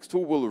is next? Who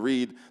will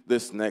read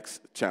this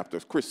next chapter?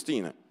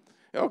 Christina.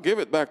 I'll give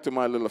it back to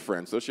my little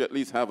friend, so she at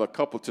least have a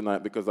couple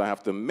tonight, because I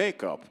have to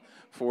make up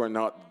for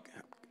not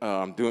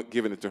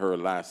giving it to her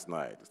last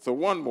night. So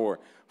one more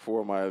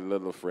for my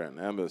little friend,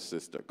 Emma's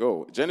sister.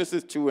 Go.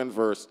 Genesis 2 and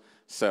verse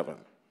 7.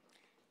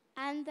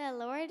 And the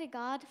Lord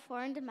God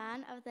formed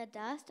man of the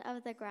dust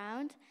of the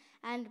ground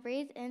and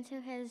breathed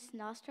into his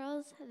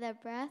nostrils the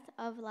breath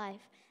of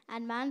life,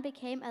 and man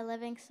became a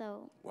living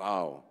soul.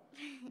 Wow.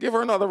 Give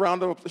her another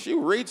round of applause. She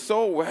reads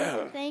so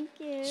well. Thank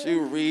you. She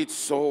reads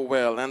so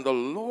well. And the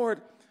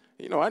Lord,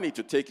 you know, I need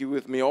to take you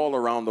with me all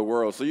around the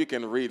world so you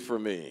can read for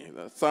me.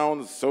 That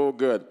sounds so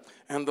good.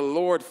 And the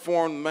Lord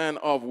formed man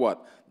of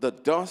what? The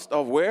dust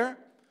of where?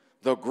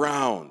 The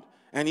ground.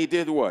 And he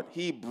did what?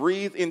 He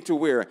breathed into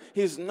where?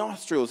 His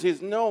nostrils,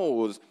 his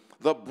nose,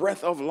 the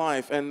breath of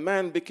life. And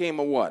man became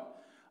a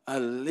what? A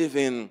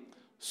living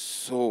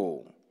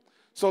soul.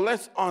 So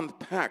let's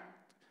unpack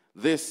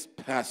this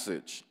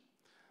passage.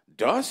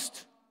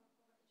 Dust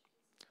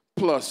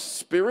plus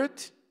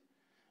spirit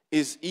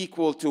is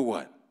equal to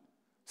what?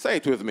 Say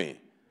it with me.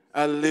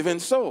 A living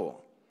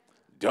soul.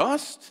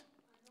 Dust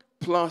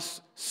plus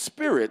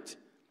spirit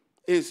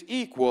is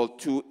equal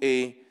to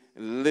a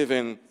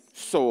living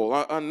soul.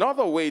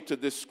 Another way to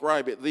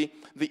describe it, the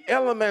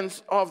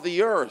elements of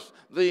the earth,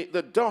 the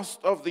dust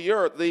of the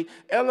earth, the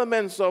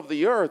elements of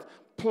the earth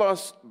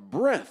plus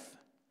breath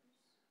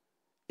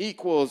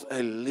equals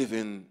a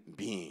living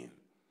being,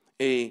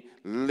 a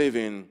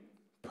living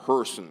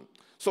person.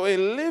 So a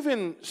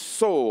living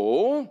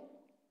soul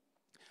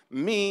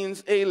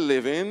means a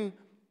living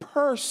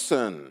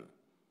person.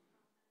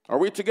 Are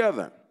we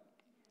together?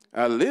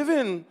 A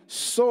living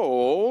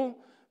soul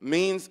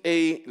means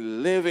a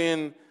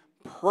living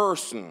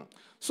person.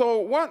 So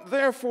what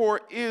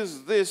therefore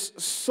is this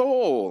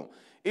soul?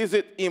 Is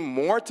it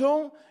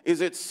immortal?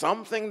 Is it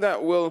something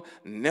that will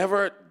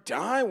never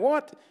die?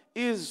 What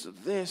is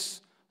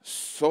this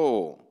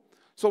soul?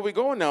 So we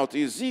go now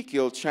to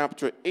Ezekiel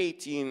chapter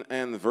 18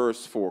 and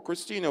verse 4.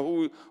 Christina,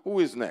 who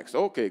is next?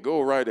 Okay,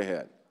 go right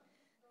ahead.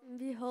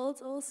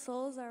 Behold, all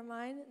souls are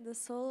mine. The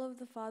soul of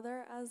the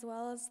Father as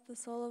well as the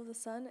soul of the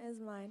Son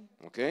is mine.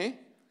 Okay,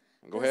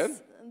 go ahead.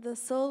 The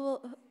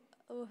soul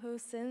who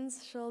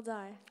sins shall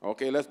die.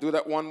 Okay, let's do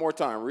that one more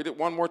time. Read it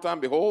one more time.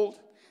 Behold.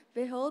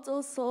 Behold,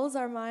 all souls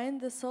are mine.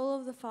 The soul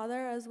of the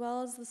Father as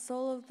well as the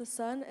soul of the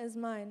Son is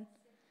mine.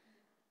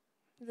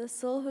 The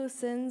soul who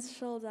sins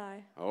shall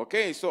die.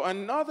 Okay, so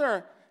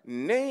another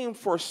name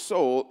for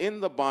soul in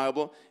the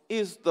Bible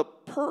is the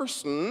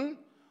person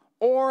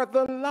or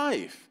the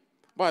life.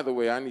 By the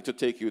way, I need to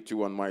take you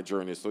too on my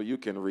journey so you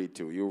can read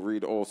too. You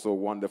read also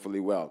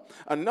wonderfully well.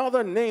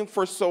 Another name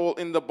for soul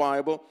in the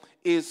Bible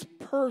is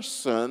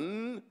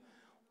person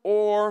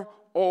or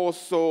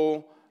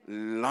also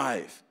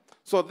life.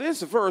 So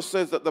this verse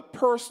says that the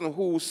person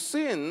who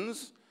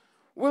sins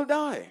will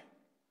die.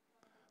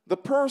 The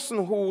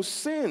person who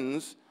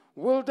sins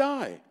will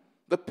die.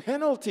 The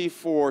penalty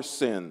for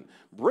sin,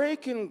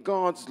 breaking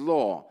God's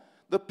law,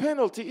 the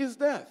penalty is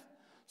death.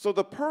 So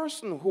the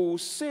person who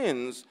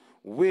sins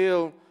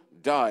will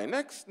die.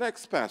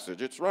 Next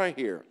passage, it's right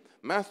here.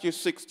 Matthew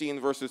 16,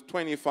 verses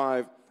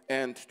 25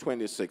 and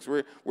 26.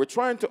 We're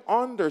trying to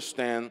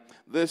understand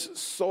this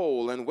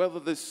soul and whether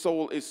this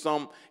soul is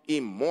some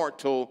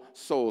immortal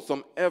soul,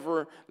 some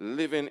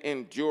ever-living,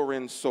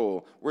 enduring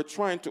soul. We're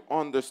trying to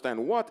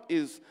understand what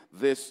is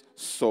this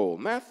soul.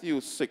 Matthew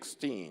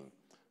 16,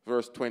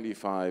 verse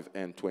 25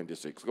 and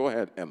 26. Go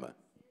ahead, Emma.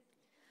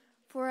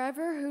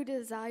 Forever who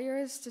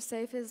desires to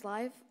save his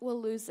life will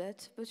lose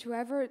it, but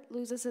whoever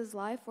loses his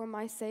life for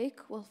my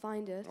sake will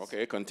find it.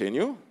 Okay,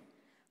 continue.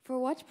 For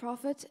what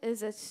profit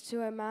is it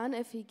to a man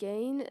if he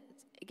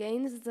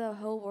gains the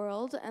whole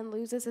world and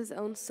loses his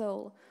own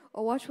soul?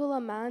 Or what will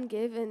a man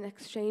give in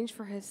exchange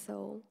for his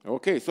soul?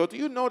 Okay, so do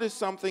you notice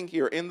something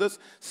here? In this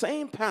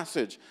same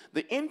passage,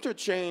 the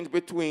interchange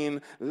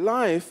between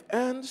life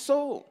and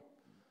soul.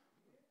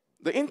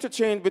 The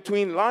interchange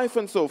between life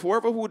and soul. For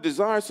whoever who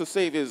desires to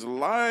save his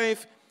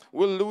life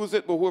will lose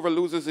it, but whoever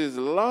loses his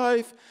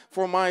life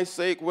for my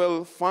sake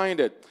will find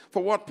it.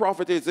 For what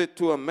profit is it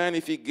to a man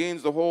if he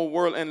gains the whole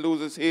world and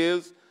loses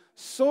his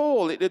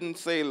soul? It didn't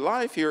say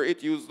life here,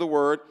 it used the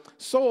word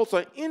soul.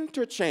 So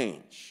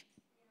interchange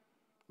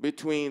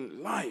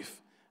between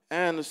life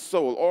and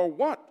soul. Or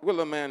what will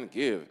a man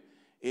give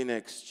in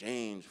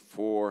exchange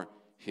for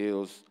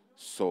his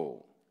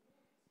soul?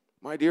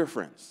 My dear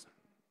friends,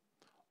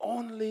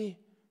 only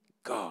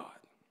God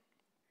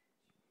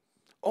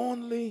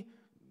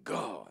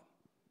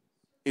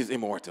is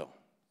immortal.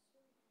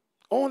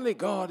 Only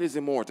God is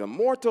immortal.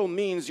 Mortal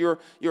means you're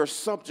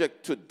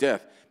subject to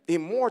death.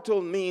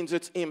 Immortal means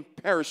it's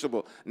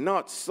imperishable,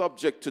 not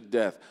subject to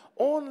death.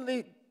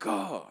 Only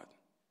God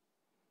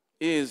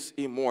is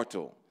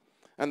immortal.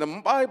 And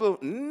the Bible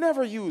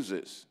never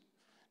uses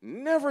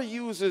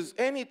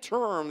any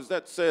terms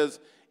that says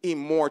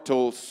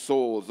immortal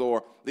souls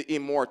or the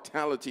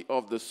immortality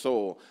of the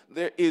soul.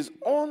 There is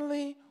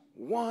only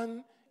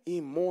one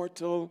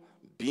immortal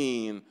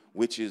being,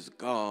 which is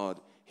God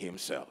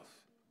himself.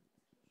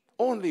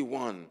 Only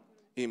one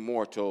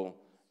immortal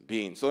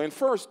being. So in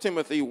 1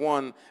 Timothy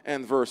 1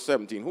 and verse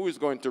 17, who is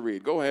going to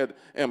read? Go ahead,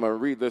 Emma,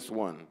 read this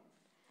one.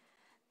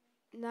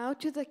 Now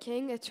to the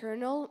King,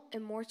 eternal,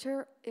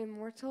 immortal,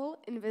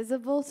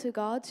 invisible, to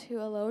God, who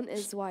alone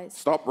is wise.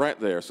 Stop right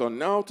there. So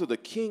now to the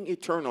King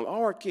eternal,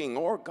 our King,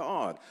 our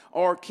God,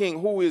 our King,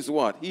 who is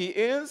what? He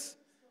is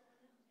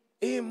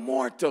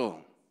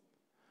immortal.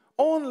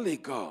 Only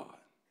God.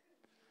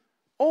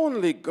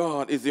 Only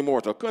God is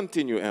immortal.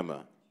 Continue,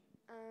 Emma.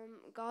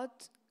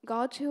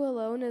 God who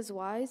alone is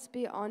wise,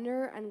 be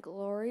honor and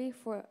glory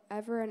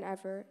forever and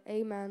ever.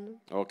 Amen.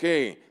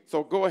 Okay,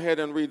 so go ahead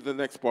and read the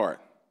next part.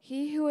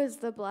 He who is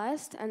the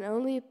blessed and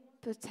only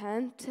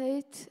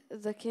potentate,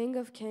 the King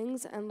of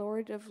kings and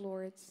Lord of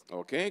lords.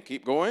 Okay,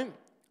 keep going.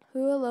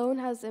 Who alone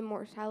has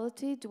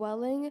immortality,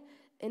 dwelling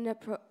in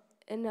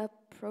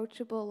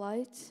inapproachable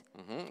light.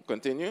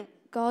 Continue.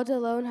 God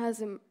alone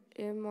has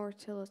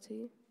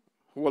immortality.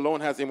 Who alone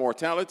has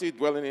immortality,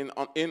 dwelling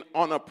in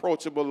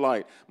unapproachable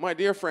light. My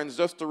dear friends,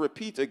 just to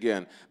repeat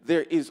again,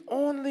 there is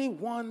only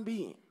one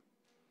being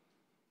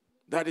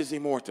that is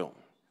immortal,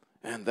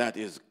 and that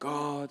is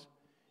God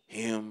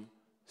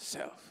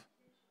himself.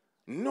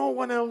 No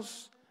one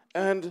else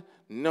and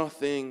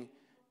nothing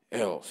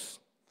else.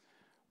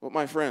 But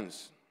my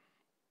friends,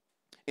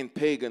 in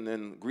pagan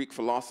and Greek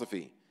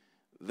philosophy,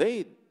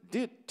 they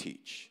did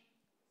teach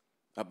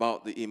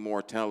about the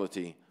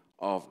immortality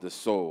of the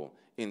soul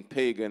in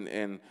pagan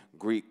and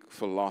Greek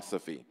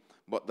philosophy.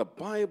 But the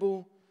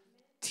Bible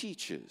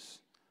teaches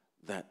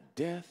that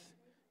death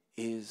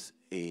is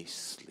a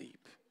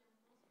sleep.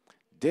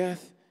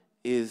 Death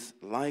is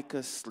like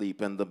a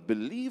sleep, and the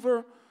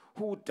believer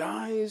who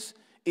dies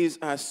is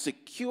as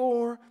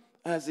secure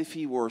as if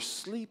he were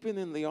sleeping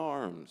in the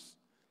arms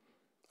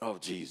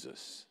of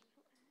Jesus.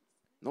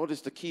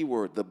 Notice the key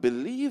word, the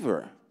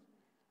believer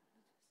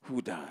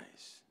who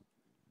dies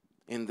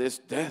in this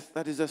death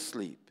that is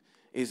asleep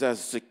is as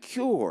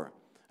secure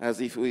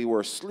as if we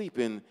were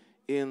sleeping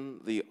in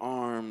the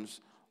arms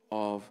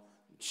of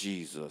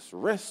Jesus,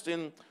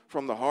 resting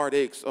from the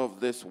heartaches of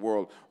this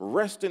world,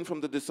 resting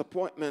from the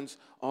disappointments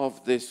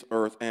of this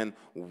earth, and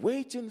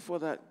waiting for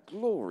that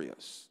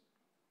glorious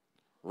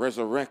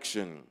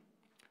resurrection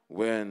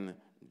when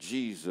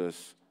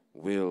Jesus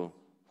will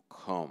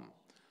come.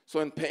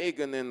 So in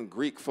pagan and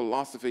Greek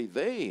philosophy,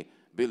 they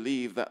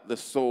believed that the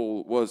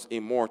soul was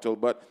immortal,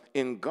 but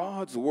in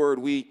God's word,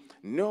 we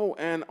know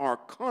and are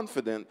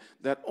confident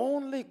that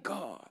only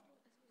God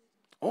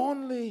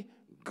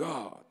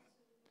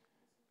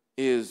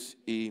is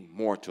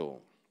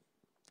immortal.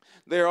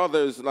 There are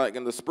others, like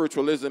in the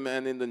spiritualism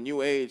and in the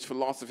New Age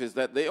philosophies,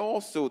 that they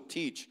also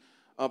teach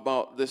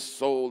about this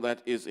soul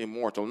that is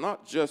immortal.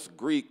 Not just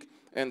Greek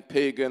and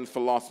pagan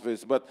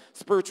philosophies, but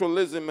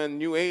spiritualism and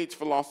New Age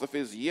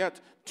philosophies yet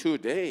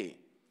today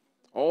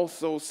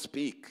also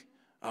speak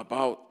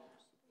about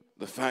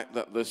the fact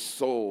that the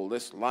soul,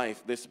 this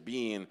life, this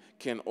being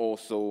can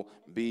also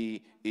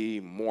be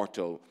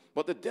immortal.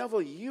 But the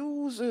devil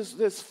uses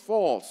this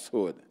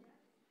falsehood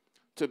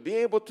to be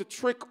able to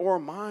trick our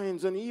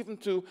minds and even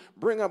to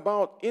bring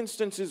about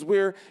instances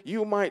where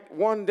you might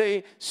one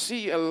day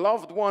see a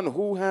loved one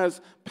who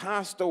has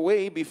passed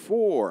away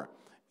before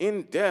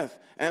in death,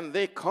 and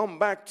they come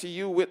back to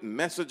you with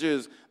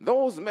messages.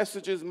 Those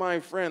messages, my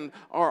friend,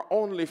 are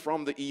only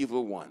from the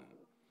evil one.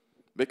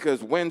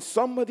 Because when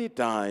somebody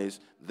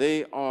dies,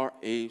 they are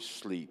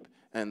asleep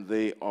and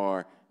they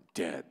are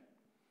dead.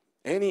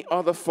 Any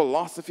other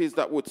philosophies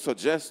that would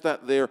suggest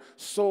that their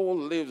soul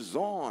lives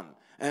on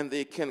and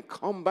they can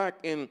come back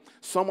in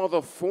some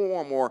other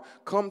form or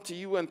come to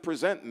you and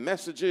present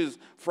messages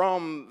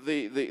from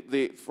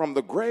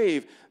the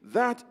grave,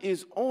 that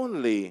is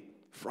only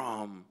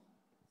from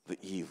the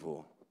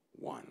evil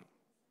one.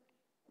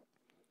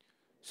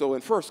 So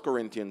in 1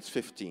 Corinthians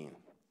 15,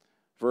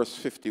 verse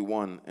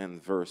 51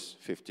 and verse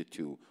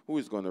 52, who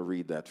is going to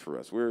read that for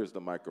us? Where is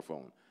the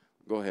microphone?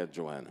 Go ahead,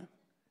 Joanna.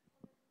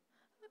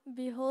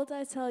 Behold,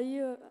 I tell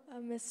you a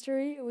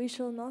mystery. We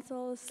shall not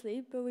all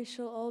sleep, but we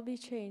shall all be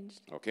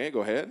changed. Okay,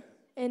 go ahead.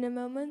 In a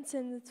moment,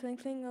 in the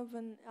twinkling of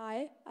an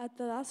eye, at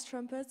the last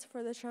trumpet,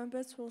 for the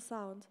trumpets will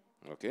sound.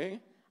 Okay.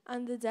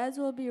 And the dead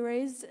will be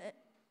raised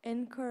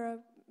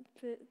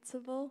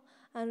incorruptible,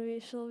 and we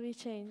shall be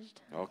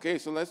changed. Okay,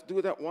 so let's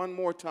do that one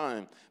more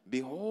time.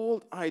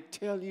 Behold, I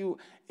tell you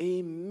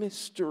a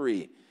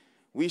mystery.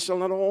 We shall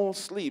not all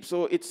sleep.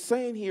 So it's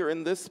saying here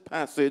in this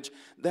passage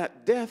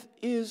that death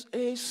is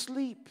a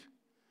sleep.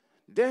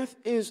 Death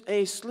is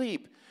a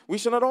sleep. We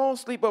shall not all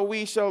sleep, but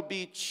we shall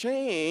be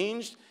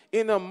changed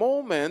in a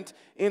moment,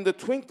 in the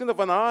twinkling of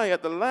an eye,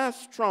 at the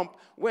last trump,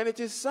 when it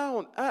is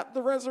sound, at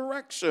the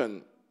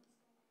resurrection.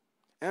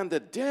 And the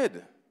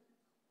dead,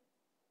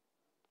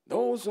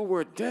 those who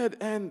were dead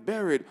and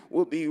buried,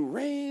 will be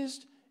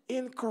raised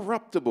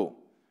incorruptible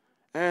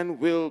and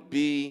will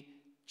be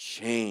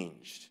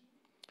changed.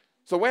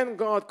 So when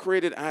God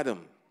created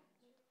Adam,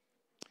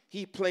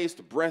 he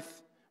placed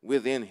breath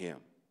within him,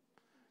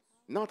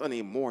 not an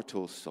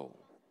immortal soul.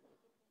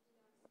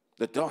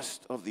 The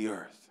dust of the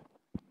earth,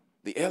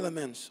 the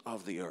elements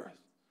of the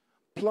earth,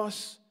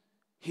 plus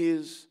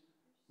his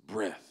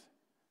breath.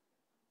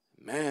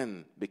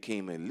 Man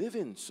became a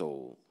living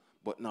soul,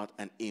 but not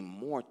an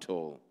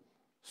immortal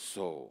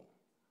soul.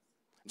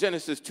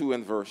 Genesis 2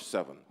 and verse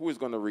 7. Who is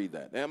going to read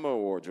that? Emma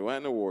or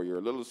Joanna or your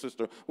little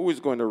sister? Who is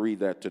going to read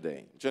that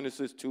today?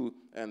 Genesis 2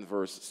 and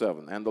verse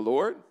 7. And the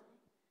Lord?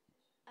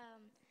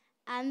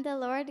 And the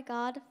Lord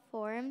God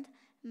formed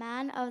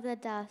man of the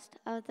dust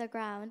of the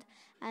ground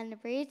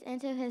and breathed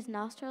into his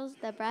nostrils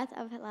the breath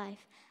of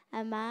life,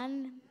 and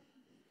man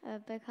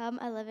become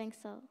a living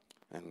soul.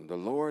 And the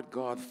Lord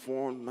God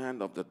formed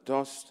man of the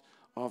dust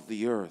of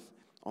the earth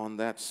on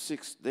that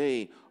sixth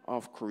day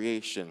of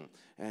creation,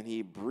 and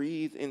he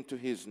breathed into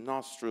his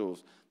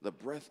nostrils the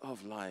breath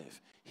of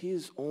life,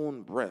 his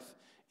own breath,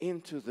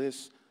 into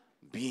this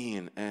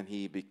being, and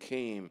he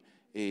became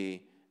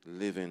a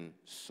living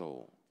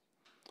soul.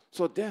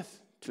 So death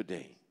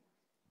today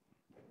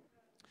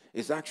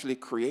is actually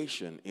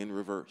creation in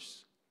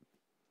reverse.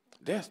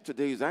 Death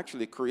today is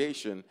actually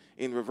creation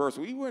in reverse.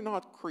 We were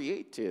not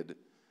created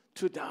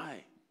to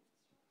die.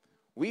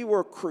 We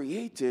were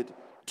created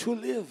to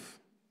live.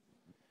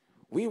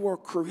 We were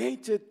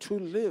created to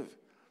live.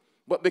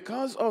 But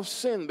because of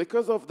sin,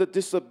 because of the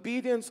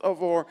disobedience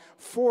of our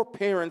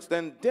foreparents,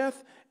 then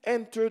death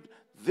entered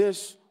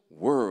this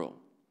world.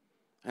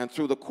 And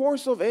through the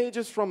course of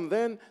ages from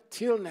then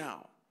till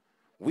now,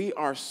 we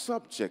are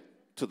subject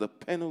to the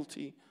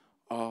penalty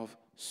of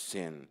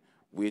sin,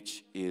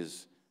 which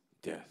is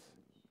death.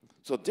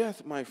 So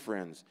death, my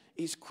friends,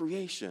 is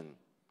creation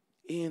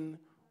in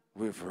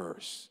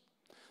reverse.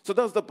 So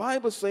does the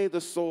Bible say the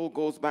soul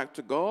goes back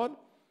to God?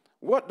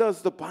 What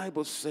does the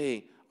Bible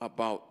say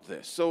about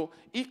this? So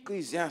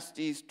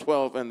Ecclesiastes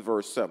 12 and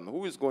verse 7.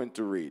 Who is going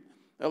to read?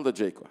 Elder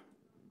Jacob.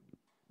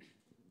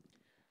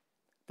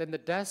 Then the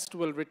dust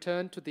will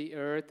return to the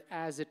earth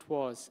as it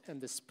was,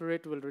 and the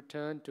spirit will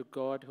return to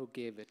God who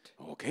gave it.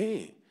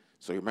 Okay.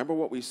 So remember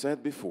what we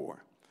said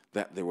before,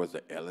 that there was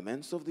the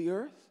elements of the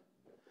earth,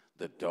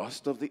 the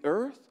dust of the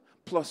earth,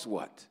 plus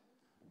what?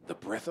 The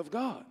breath of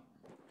God,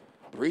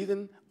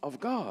 breathing of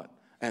God.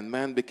 And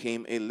man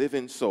became a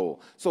living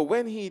soul. So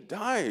when he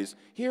dies,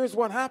 here's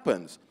what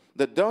happens.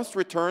 The dust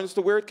returns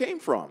to where it came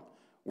from.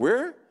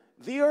 Where?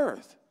 The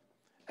earth.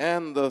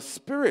 And the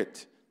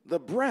spirit, the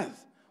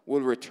breath,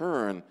 will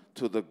return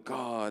to the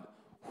God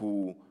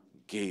who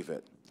gave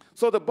it.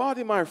 So the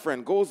body, my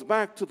friend, goes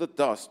back to the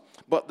dust,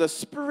 but the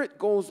spirit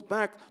goes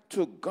back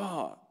to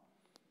God.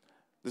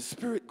 The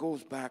spirit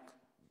goes back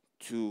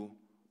to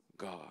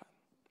God.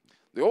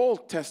 The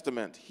Old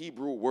Testament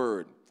Hebrew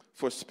word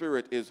for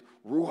spirit is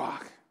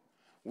ruach,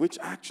 which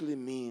actually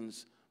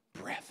means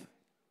breath.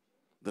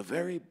 The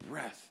very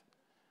breath,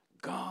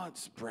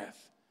 God's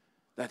breath,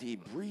 that he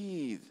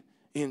breathed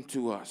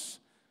into us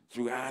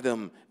through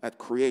Adam at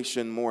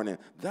creation morning.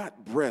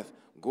 That breath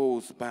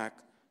goes back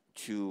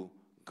to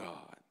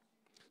God.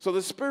 So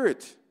the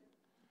spirit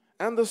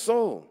and the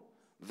soul,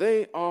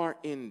 they are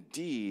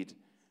indeed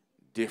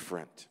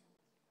different.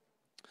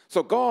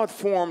 So God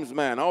forms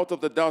man out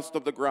of the dust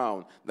of the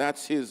ground.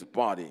 That's his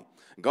body.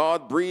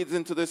 God breathes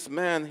into this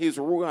man his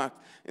ruach,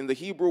 in the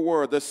Hebrew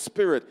word, the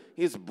spirit,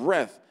 his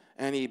breath,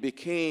 and he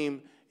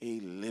became a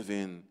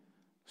living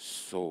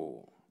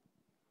soul.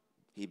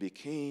 He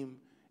became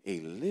a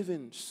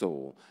living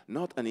soul,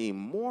 not an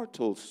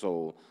immortal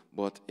soul,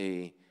 but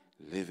a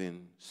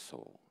living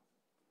soul.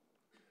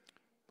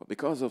 But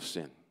because of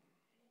sin,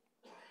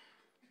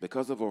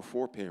 because of our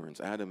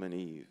foreparents, Adam and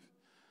Eve,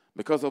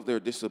 because of their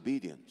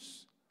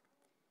disobedience,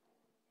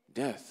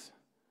 death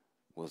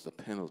was the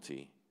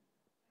penalty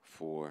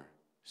for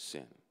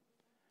sin.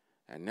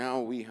 And now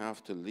we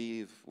have to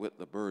live with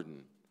the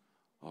burden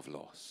of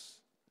loss.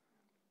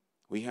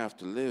 We have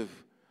to live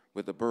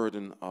with the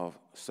burden of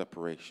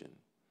separation.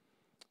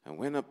 And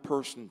when a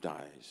person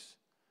dies,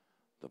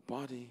 the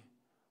body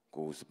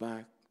goes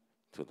back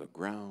to the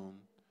ground,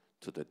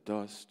 to the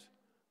dust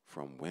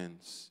from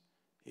whence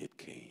it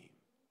came.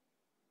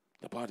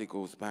 The body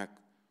goes back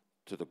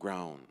to the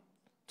ground,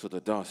 to the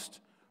dust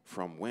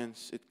from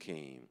whence it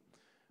came.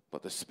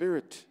 But the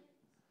spirit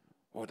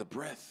or the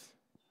breath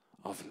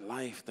of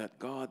life that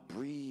God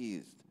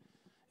breathed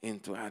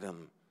into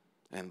Adam,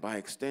 and by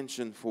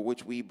extension for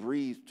which we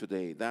breathe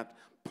today, that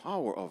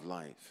power of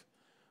life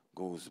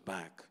goes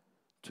back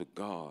to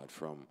God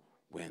from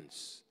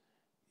whence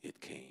it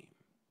came.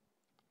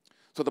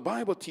 So the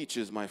Bible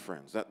teaches, my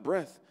friends, that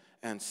breath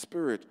and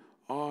spirit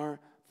are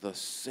the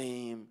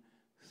same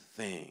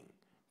thing.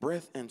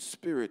 Breath and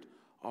spirit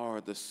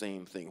are the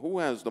same thing. Who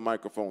has the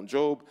microphone?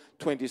 Job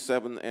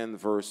 27 and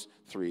verse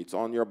 3. It's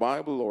on your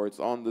Bible or it's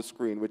on the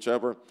screen,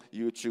 whichever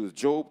you choose.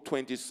 Job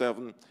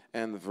 27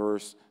 and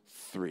verse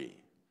 3.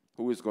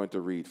 Who is going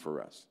to read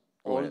for us?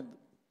 Go ahead.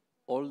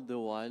 All the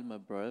while my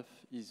breath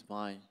is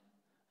mine,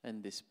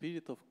 and the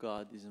Spirit of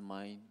God is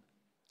mine.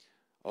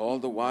 All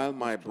the while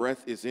my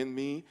breath is in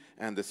me,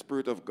 and the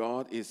Spirit of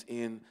God is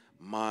in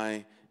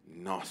my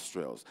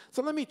nostrils.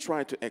 So let me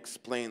try to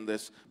explain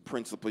this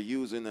principle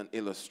using an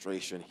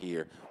illustration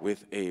here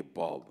with a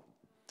bulb.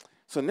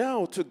 So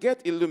now to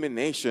get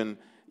illumination,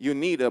 you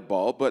need a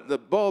bulb, but the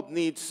bulb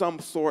needs some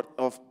sort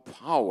of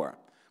power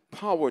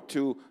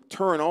to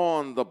turn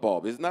on the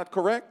bulb. Isn't that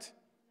correct?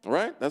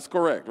 Right? That's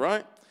correct,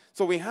 right?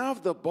 So we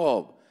have the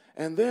bulb,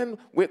 and then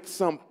with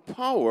some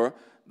power,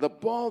 the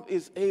bulb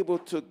is able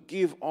to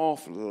give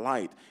off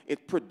light.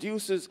 It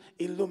produces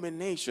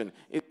illumination.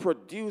 It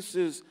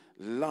produces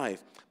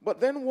life. But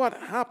then what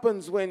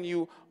happens when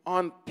you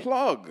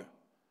unplug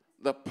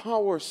the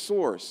power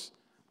source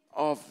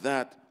of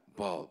that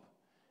bulb?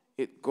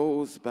 It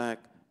goes back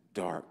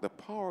dark. The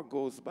power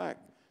goes back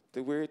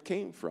to where it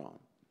came from.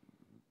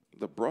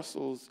 The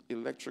Brussels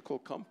Electrical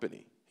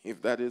Company,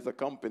 if that is a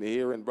company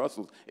here in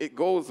Brussels, it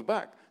goes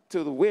back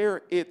to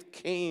where it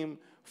came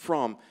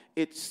from.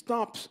 It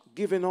stops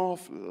giving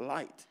off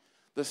light.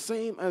 The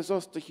same as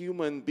us, the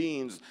human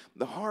beings,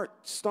 the heart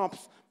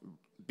stops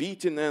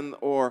beating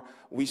or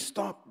we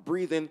stop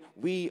breathing,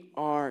 we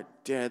are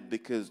dead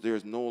because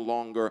there's no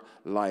longer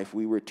life.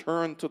 We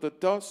return to the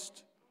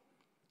dust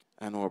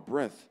and our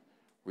breath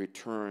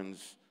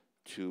returns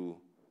to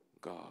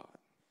God.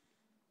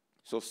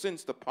 So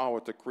since the power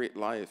to create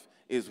life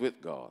is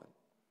with God,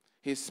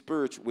 His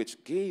Spirit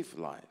which gave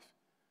life,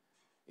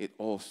 it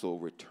also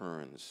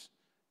returns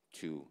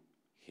to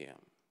Him.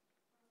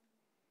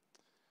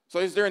 So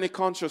is there any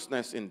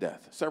consciousness in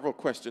death? Several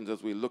questions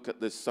as we look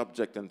at this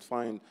subject and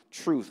find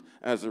truth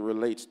as it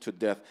relates to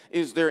death.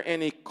 Is there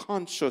any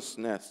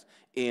consciousness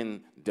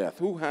in death?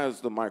 Who has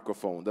the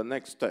microphone? The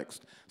next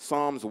text,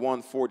 Psalms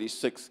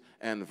 146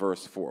 and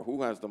verse 4.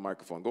 Who has the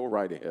microphone? Go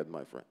right ahead,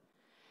 my friend.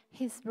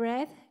 His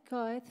breath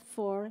goeth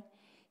forth,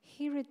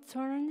 he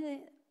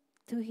returned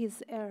to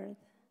his earth.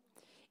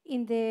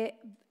 In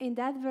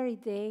that very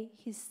day,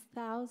 his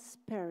thoughts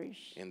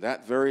perish. In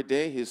that very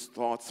day, his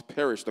thoughts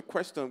perish. The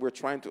question we're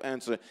trying to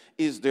answer,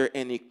 is there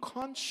any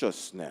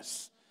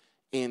consciousness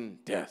in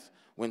death?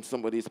 When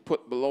somebody is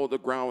put below the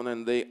ground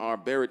and they are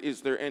buried,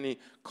 is there any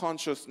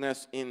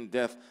consciousness in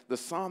death? The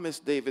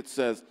psalmist David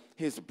says,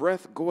 his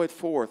breath goeth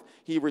forth,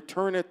 he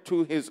returneth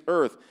to his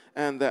earth,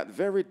 and that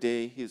very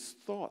day his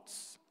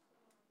thoughts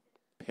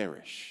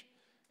perish.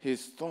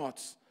 His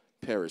thoughts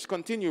perish.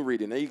 Continue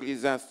reading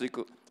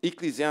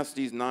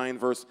Ecclesiastes 9,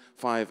 verse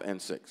 5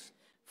 and 6.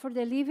 For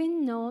the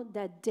living know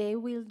that they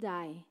will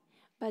die,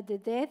 but the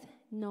dead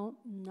know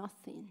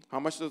nothing. How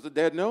much does the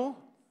dead know?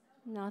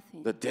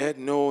 Nothing. The dead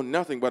know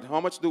nothing. But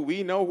how much do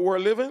we know who are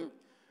living?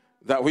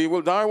 That we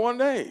will die one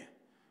day.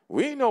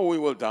 We know we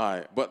will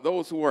die. But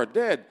those who are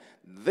dead,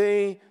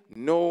 they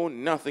know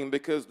nothing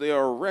because they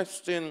are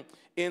resting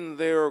in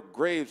their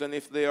graves. And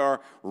if they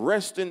are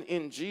resting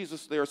in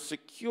Jesus, they are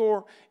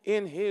secure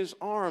in His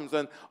arms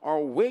and are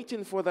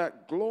waiting for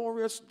that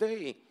glorious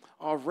day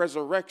of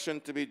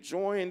resurrection to be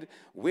joined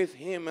with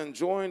Him and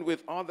joined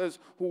with others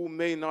who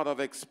may not have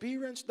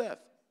experienced death,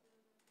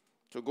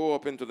 to go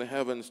up into the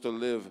heavens to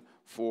live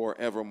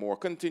forevermore.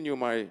 Continue,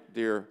 my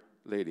dear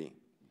lady.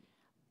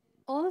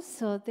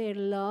 Also their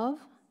love,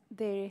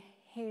 their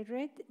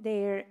hatred,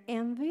 their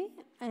envy,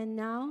 and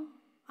now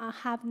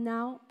have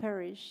now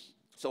perished.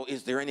 So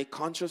is there any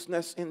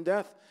consciousness in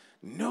death?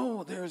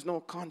 No, there is no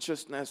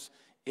consciousness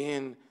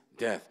in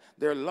death.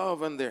 Their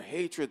love and their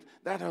hatred,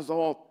 that has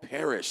all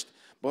perished.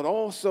 But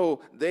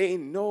also they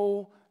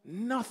know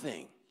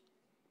nothing.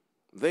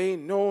 They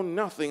know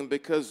nothing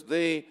because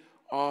they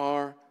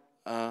are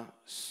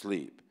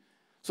asleep.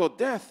 So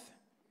death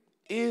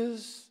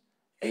is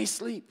a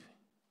sleep.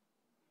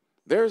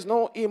 There's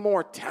no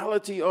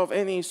immortality of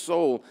any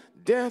soul.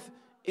 Death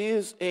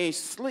is a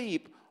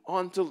sleep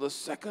until the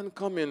second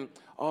coming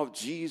of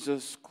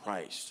Jesus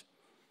Christ.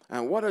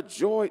 And what a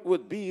joy it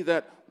would be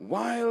that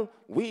while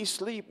we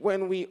sleep,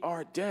 when we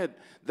are dead,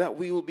 that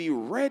we will be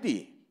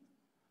ready.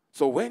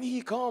 So when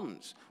he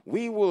comes,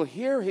 we will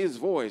hear his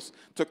voice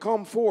to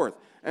come forth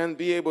and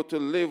be able to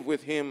live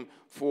with him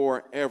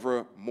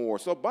forevermore.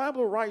 So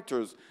Bible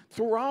writers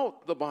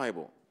throughout the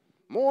Bible,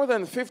 more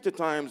than 50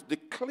 times,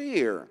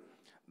 declare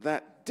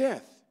that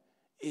death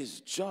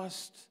is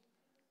just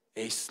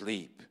a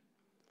sleep.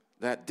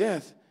 That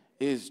death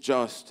is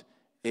just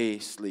a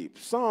sleep.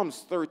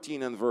 Psalms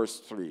 13 and verse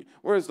 3.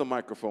 Where's the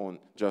microphone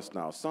just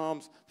now?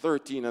 Psalms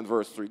 13 and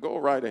verse 3. Go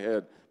right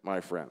ahead, my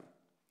friend.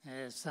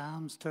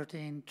 Psalms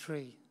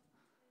 13:3.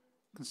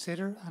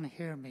 Consider and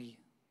hear me,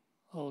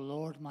 O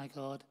Lord my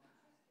God.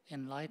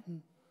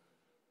 Enlighten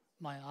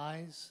my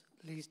eyes,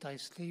 lest I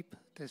sleep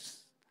the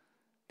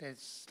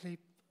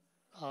sleep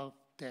of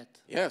death.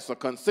 Yes, so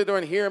consider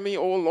and hear me,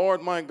 O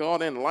Lord my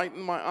God,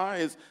 enlighten my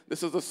eyes.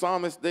 This is the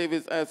psalmist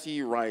David as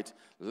he writes,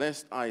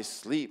 lest I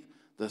sleep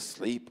the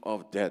sleep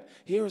of death.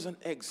 Here's an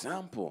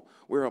example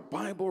where a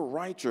Bible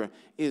writer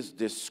is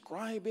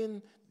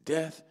describing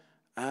death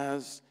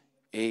as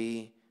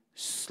a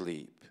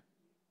sleep.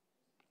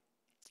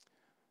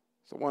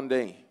 So one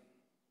day,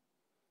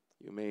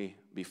 you may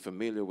be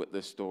familiar with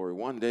this story.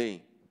 One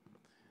day,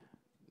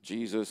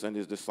 Jesus and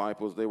his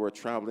disciples, they were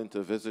traveling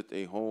to visit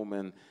a home,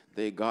 and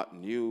they got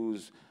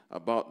news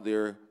about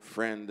their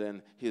friend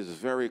and his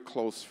very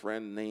close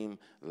friend named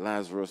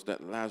Lazarus,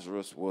 that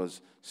Lazarus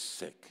was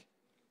sick.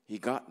 He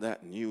got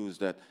that news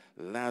that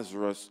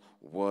Lazarus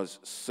was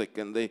sick,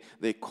 and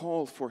they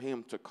called for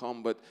him to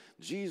come, but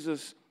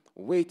Jesus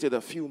waited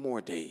a few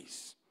more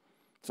days.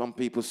 Some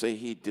people say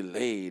he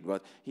delayed,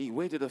 but he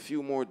waited a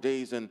few more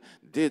days and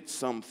did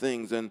some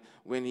things. And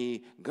when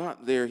he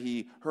got there,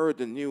 he heard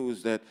the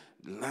news that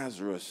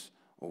Lazarus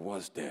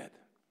was dead.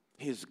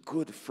 His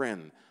good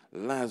friend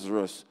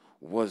Lazarus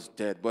was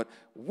dead. But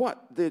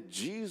what did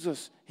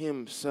Jesus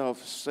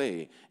himself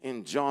say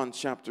in John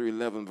chapter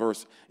 11,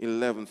 verse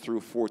 11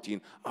 through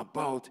 14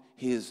 about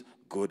his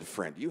good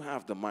friend? You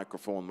have the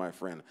microphone, my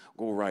friend.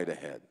 Go right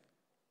ahead.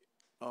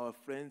 Our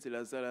friend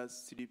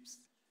Lazarus sleeps,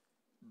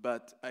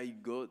 but I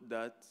go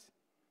that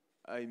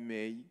I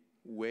may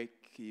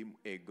wake him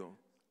again.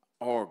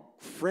 Our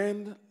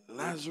friend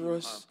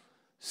Lazarus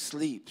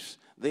sleeps.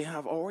 They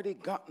have already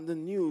gotten the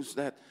news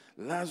that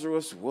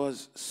Lazarus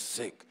was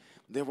sick.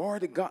 They've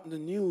already gotten the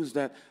news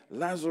that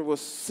Lazarus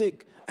was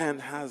sick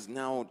and has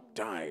now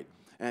died.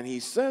 And he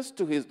says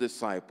to his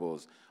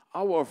disciples,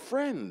 our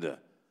friend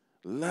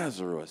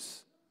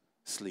Lazarus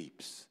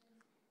sleeps.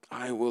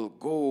 I will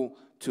go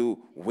to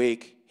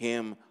wake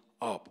him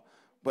up.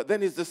 But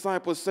then his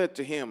disciples said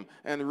to him,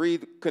 and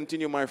read,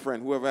 continue, my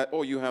friend, whoever,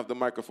 you have the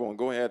microphone.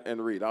 Go ahead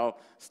and read. I'll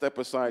step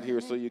aside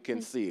here so you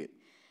can see it.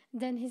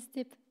 Then his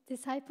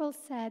disciples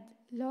said,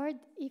 Lord,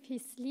 if he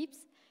sleeps,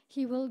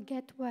 he will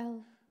get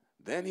well.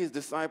 Then his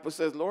disciple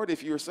says, Lord,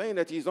 if you're saying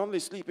that he's only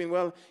sleeping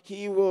well,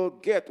 he will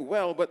get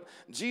well. But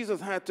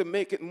Jesus had to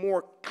make it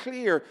more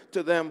clear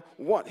to them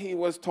what he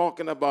was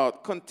talking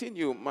about.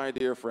 Continue, my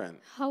dear friend.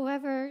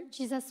 However,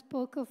 Jesus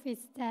spoke of his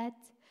death,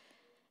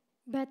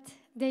 but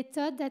they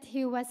thought that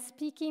he was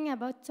speaking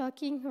about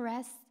taking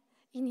rest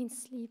in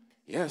his sleep.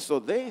 Yes, so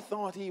they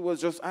thought he was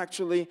just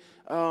actually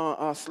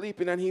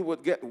sleeping and he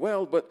would get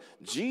well, but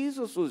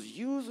Jesus was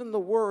using the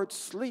word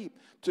sleep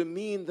to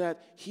mean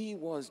that he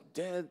was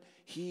dead,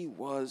 he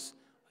was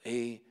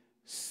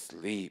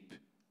asleep.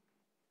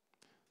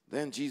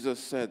 Then Jesus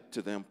said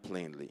to them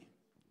plainly,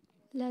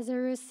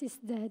 Lazarus is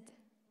dead.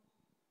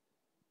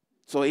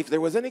 So if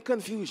there was any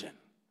confusion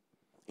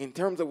in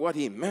terms of what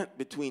he meant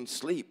between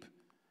sleep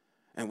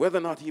and whether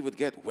or not he would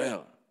get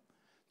well,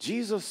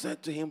 Jesus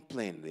said to him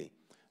plainly,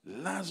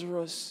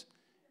 Lazarus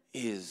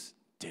is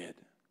dead.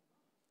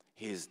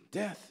 His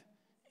death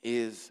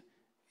is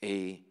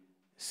a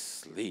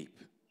sleep.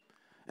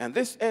 And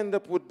this end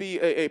up would be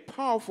a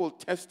powerful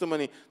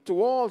testimony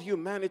to all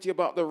humanity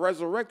about the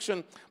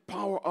resurrection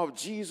power of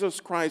Jesus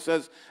Christ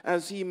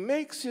as he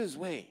makes his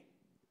way.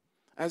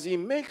 As he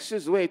makes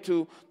his way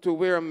to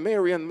where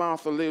Mary and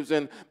Martha lives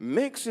and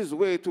makes his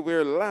way to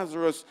where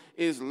Lazarus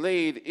is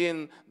laid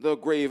in the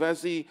grave.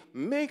 As he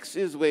makes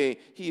his way,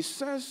 he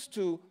says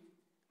to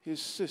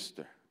his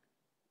sister,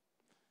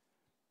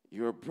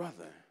 your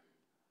brother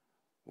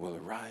will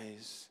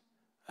rise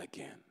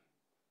again.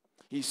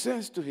 He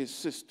says to his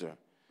sister,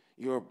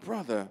 your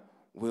brother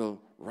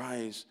will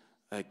rise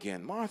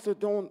again. Martha,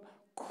 don't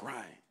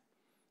cry.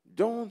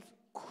 Don't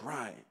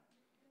cry.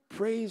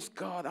 Praise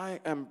God, I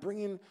am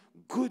bringing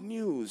good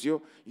news.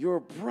 Your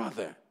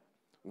brother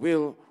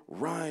will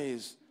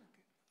rise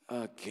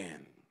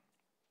again.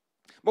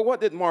 But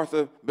what did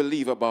Martha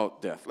believe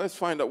about death? Let's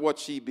find out what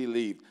she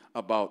believed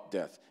about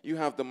death. You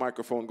have the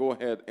microphone. Go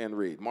ahead and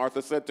read.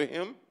 Martha said to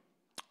him,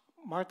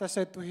 Martha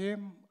said to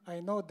him, I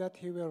know that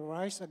he will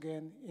rise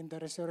again in the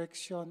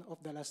resurrection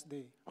of the last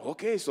day.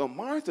 Okay, so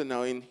Martha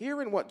now, in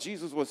hearing what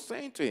Jesus was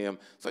saying to him,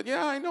 said,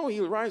 yeah, I know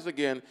he'll rise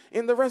again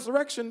in the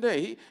resurrection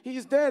day.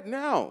 He's dead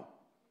now.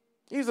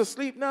 He's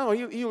asleep now.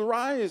 He'll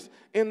rise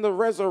in the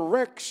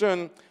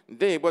resurrection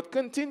day. But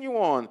continue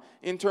on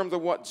in terms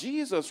of what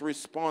Jesus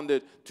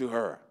responded to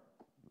her.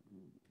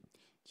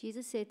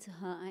 Jesus said to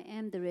her, I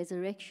am the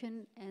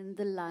resurrection and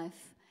the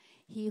life.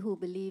 He who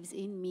believes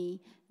in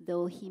me,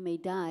 though he may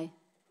die,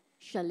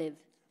 shall live.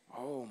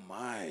 Oh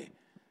my.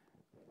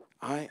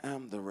 I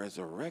am the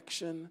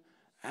resurrection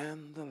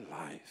and the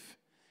life.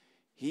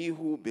 He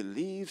who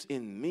believes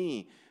in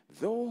me,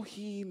 though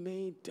he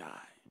may die,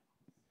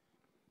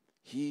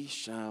 he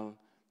shall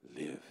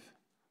live.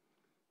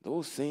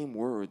 Those same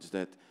words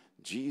that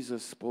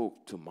Jesus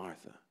spoke to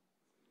Martha.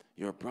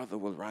 Your brother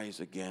will rise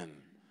again.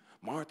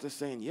 Martha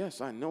saying, yes,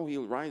 I know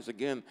he'll rise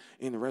again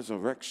in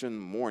resurrection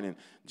morning.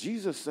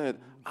 Jesus said,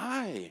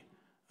 I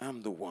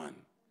am the one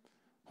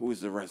who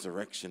is the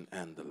resurrection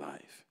and the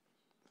life.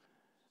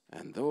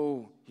 And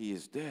though he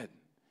is dead,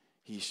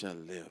 he shall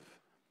live.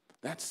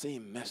 That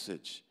same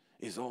message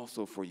is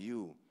also for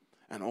you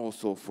and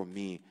also for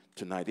me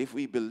tonight. If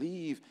we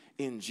believe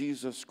in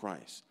Jesus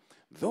Christ,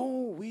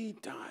 though we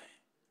die,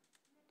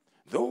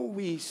 though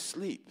we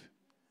sleep,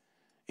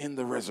 in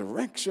the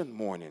resurrection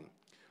morning,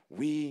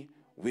 we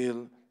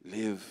will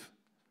live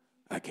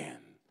again.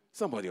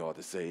 Somebody ought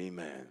to say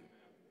amen.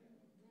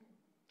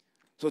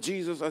 So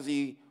Jesus, as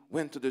he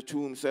went to the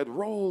tomb, said,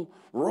 roll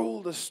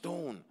the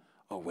stone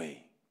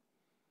away.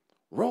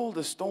 Roll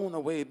the stone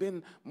away. It's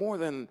been more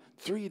than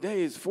 3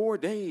 days, 4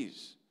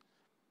 days.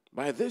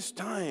 By this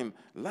time,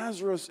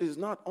 Lazarus is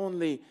not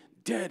only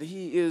dead,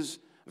 he is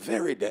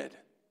very dead.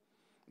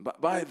 But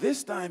by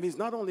this time, he's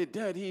not only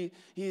dead,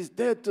 he's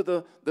dead to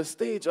the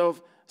stage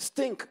of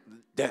stink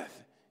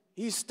death.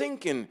 He's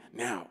stinking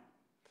now.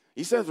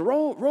 He says,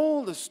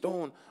 roll the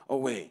stone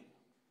away.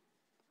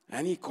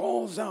 And he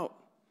calls out,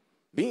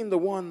 being the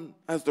one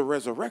as the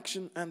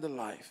resurrection and the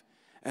life.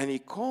 And he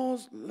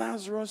calls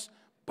Lazarus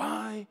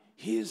by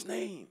his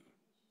name.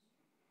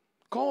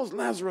 Calls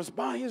Lazarus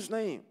by his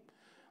name.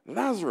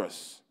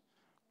 Lazarus,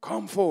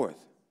 come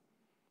forth.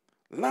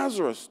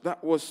 Lazarus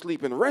that was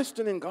sleeping,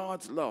 resting in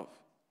God's love,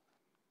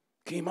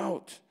 came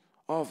out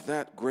of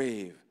that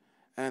grave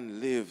and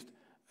lived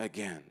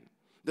again.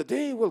 The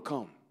day will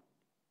come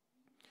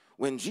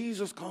when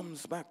Jesus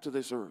comes back to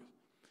this earth.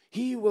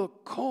 He will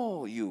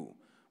call you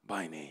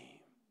by name.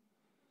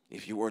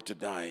 If you were to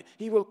die,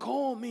 he will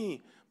call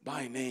me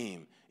by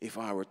name if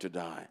I were to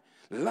die.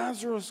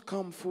 Lazarus,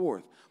 come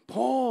forth.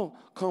 Paul,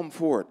 come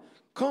forth.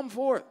 Come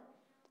forth,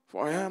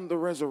 for I am the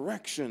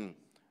resurrection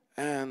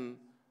and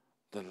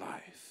the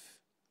life.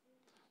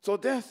 So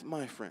death,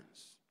 my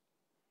friends,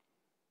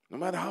 no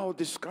matter how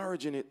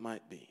discouraging it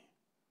might be,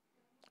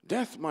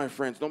 death, my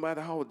friends, no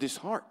matter how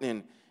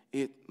disheartening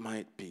it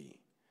might be,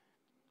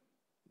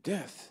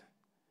 death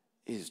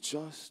is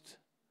just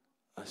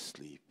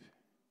asleep,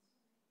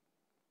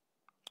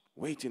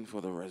 waiting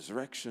for the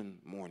resurrection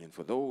morning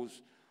for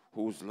those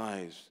whose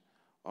lives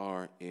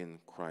are in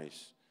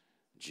Christ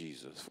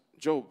Jesus.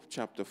 Job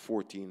chapter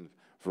 14,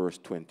 verse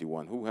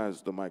 21. Who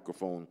has the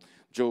microphone?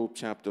 Job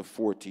chapter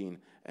 14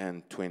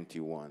 and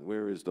 21.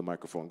 Where is the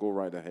microphone? Go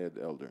right ahead,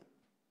 elder.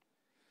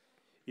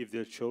 If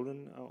their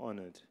children are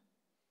honored,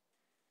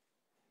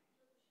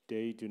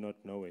 they do not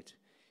know it.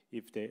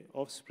 If their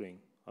offspring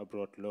are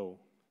brought low,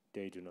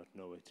 they do not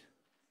know it.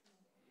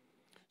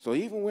 So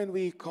even when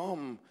we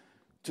come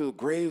to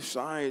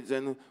gravesides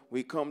and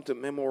we come to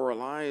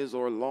memorialize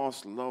our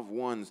lost loved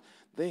ones,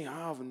 they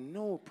have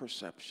no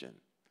perception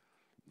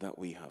that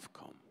we have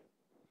come.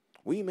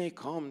 We may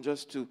come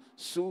just to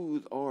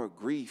soothe our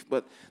grief,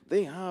 but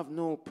they have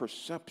no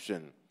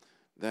perception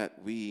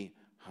that we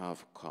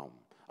have come.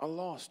 A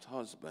lost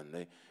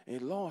husband, a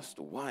lost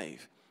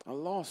wife, a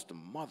lost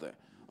mother,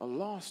 a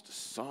lost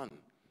son,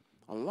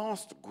 a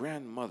lost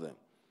grandmother.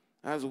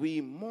 As we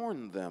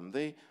mourn them,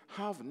 they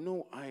have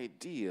no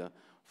idea,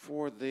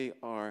 for they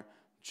are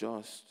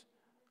just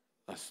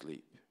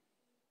asleep.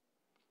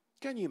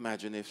 Can you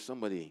imagine if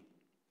somebody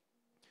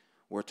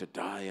were to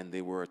die and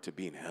they were to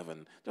be in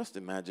heaven? Just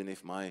imagine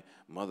if my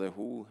mother,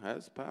 who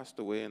has passed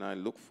away, and I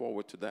look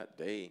forward to that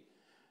day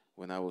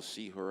when I will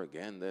see her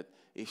again, that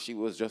if she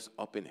was just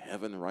up in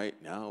heaven right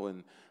now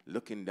and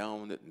looking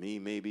down at me,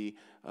 maybe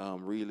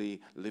really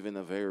living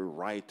a very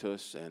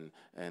righteous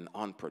and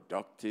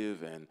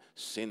unproductive and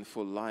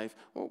sinful life,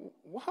 well,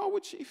 how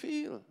would she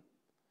feel?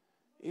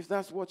 If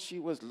that's what she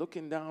was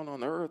looking down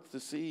on earth to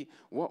see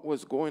what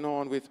was going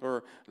on with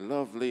her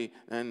lovely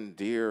and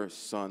dear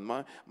son.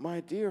 My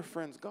dear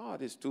friends,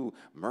 God is too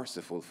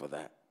merciful for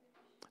that.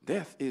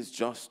 Death is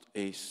just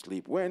a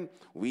sleep. When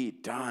we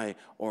die,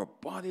 our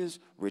bodies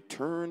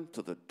return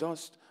to the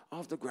dust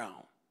of the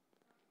ground.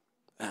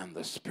 And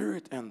the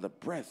spirit and the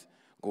breath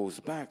goes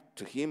back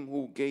to him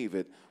who gave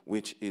it,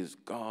 which is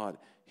God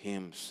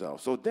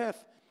himself. So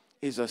death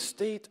is a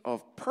state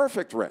of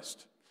perfect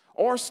rest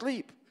or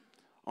sleep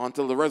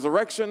until the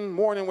resurrection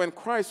morning when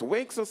Christ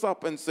wakes us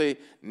up and say,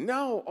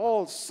 now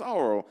all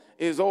sorrow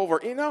is over.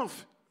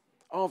 Enough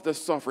of the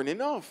suffering,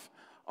 enough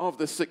of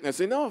the sickness,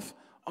 enough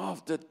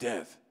of the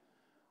death.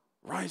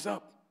 Rise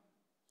up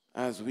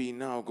as we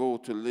now go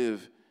to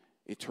live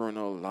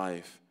eternal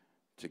life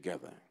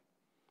together.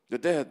 The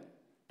dead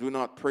do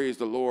not praise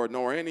the Lord,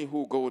 nor any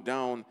who go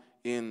down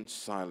in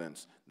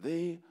silence.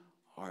 They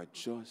are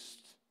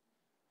just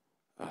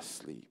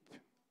asleep.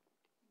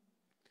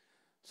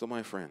 So,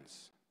 my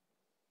friends,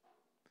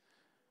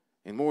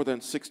 in more than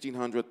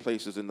 1,600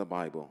 places in the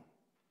Bible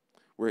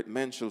where it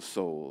mentions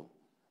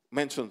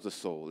the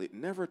soul, it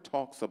never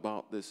talks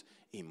about this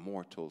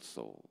immortal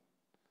soul.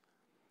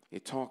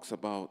 It talks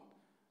about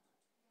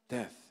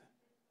death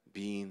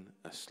being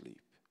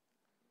asleep.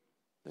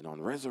 Then on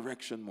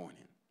resurrection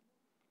morning,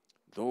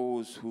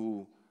 those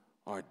who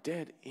are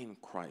dead in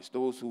Christ,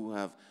 those who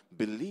have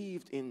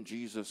believed in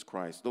Jesus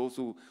Christ, those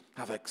who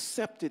have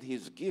accepted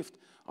his gift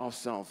of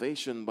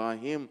salvation by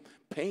him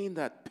paying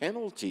that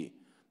penalty,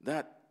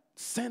 that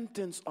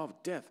sentence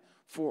of death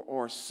for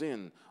our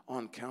sin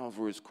on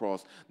Calvary's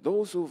cross,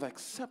 those who have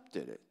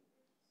accepted it,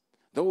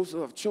 those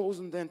who have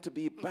chosen then to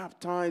be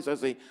baptized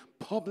as a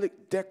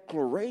public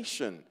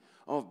declaration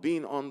of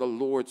being on the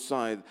Lord's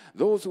side,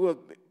 those who have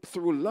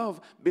through love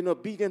been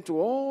obedient to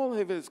all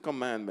of his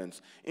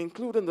commandments,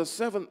 including the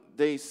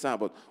seventh-day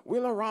Sabbath,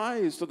 will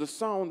arise to the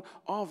sound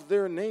of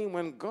their name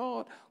when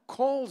God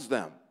calls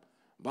them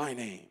by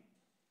name.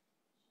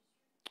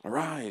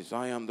 Arise,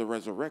 I am the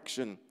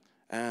resurrection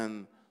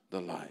and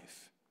the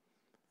life.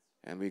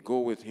 And we go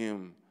with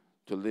him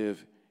to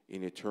live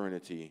in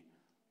eternity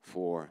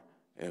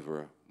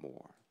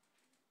forevermore.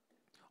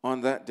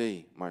 On that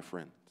day, my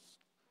friends,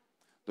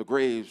 the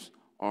graves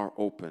are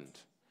opened,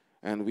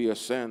 and we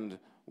ascend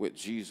with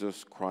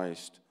Jesus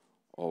Christ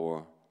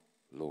our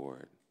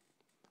Lord.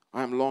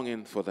 I'm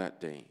longing for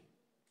that day.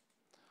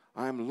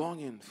 I'm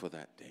longing for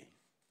that day.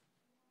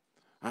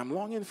 I'm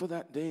longing for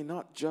that day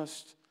not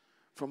just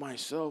for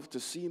myself to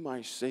see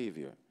my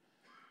Savior,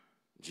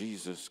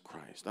 Jesus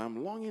Christ.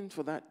 I'm longing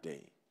for that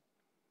day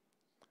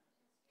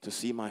to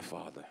see my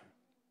Father.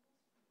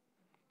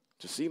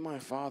 To see my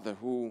Father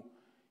who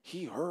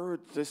he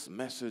heard this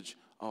message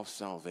of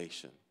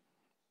salvation.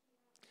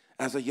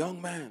 As a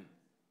young man,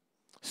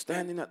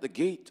 standing at the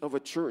gate of a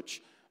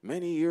church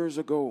many years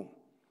ago,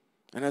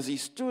 and as he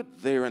stood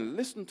there and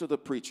listened to the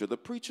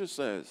preacher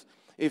says,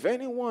 if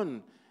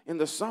anyone in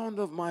the sound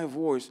of my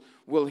voice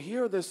will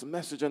hear this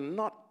message and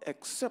not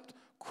accept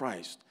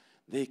Christ,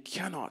 they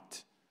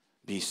cannot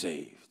be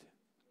saved.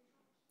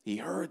 He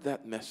heard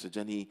that message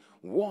and he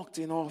walked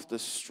in off the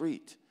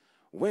street,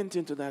 went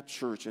into that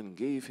church and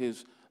gave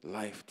his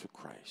life to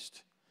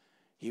Christ.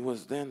 He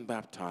was then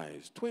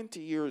baptized. 20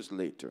 years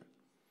later,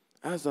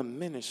 as a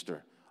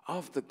minister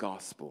of the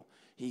gospel,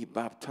 he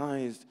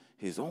baptized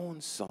his own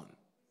son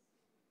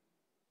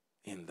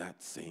in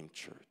that same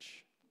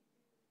church.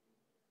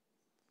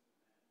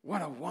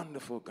 What a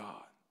wonderful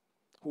God,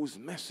 whose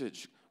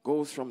message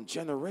goes from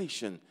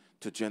generation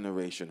to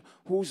generation,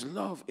 whose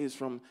love is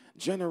from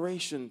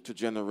generation to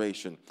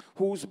generation,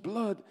 whose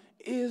blood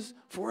is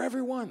for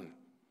everyone,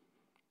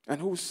 and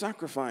whose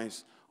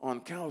sacrifice on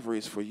Calvary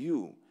is for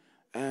you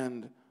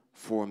and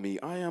for me.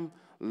 I am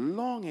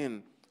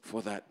longing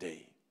for that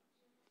day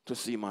to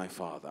see my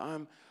father.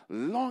 I'm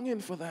longing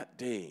for that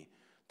day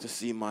to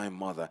see my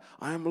mother.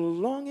 I'm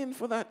longing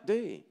for that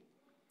day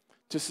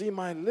to see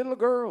my little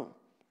girl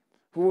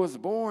who was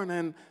born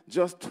and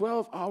just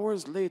 12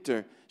 hours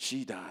later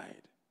she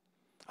died.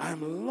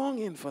 I'm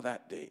longing for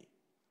that day,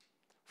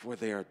 for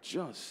they are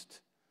just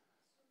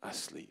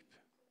asleep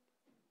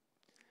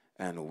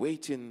and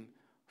waiting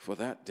for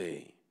that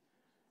day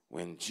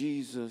when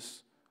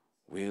Jesus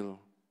will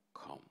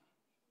come.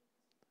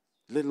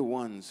 Little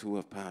ones who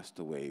have passed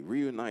away,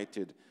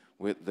 reunited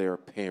with their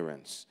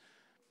parents.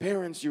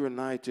 Parents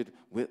reunited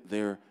with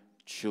their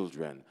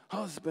children.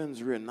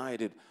 Husbands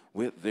reunited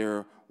with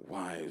their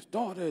wives.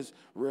 Daughters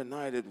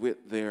reunited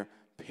with their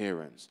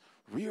parents.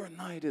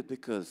 Reunited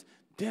because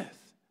death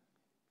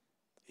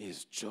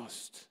is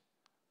just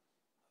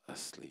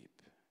asleep.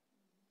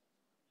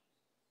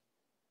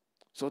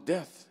 So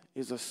death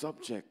is a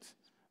subject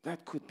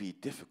that could be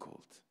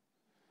difficult.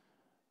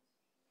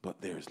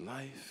 But there's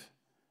life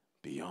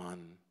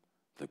beyond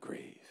the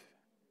grave.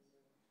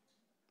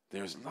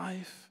 There's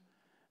life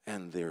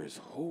and there is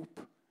hope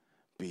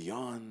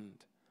beyond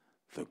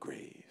the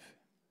grave.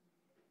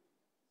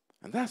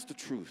 And that's the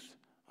truth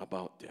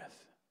about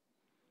death.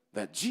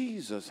 That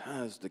Jesus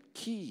has the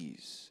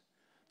keys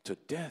to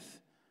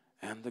death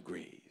and the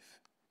grave.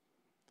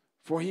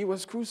 For he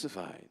was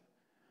crucified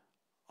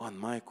on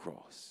my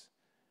cross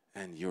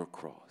and your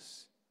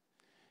cross.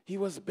 He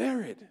was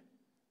buried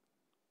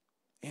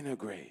in a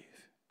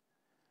grave,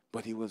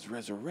 but he was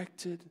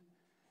resurrected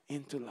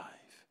into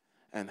life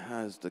and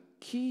has the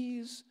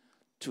keys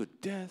to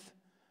death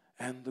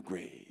and the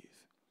grave.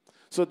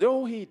 So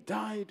though he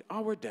died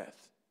our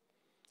death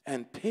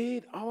and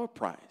paid our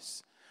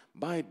price,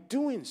 by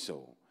doing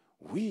so,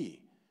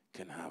 we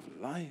can have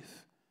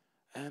life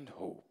and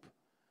hope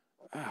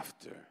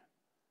after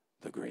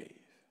the grave.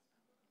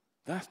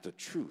 That's the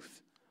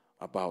truth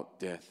about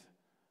death,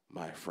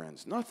 my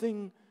friends.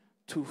 Nothing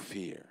to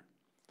fear,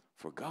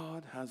 for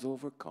God has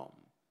overcome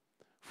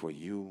for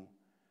you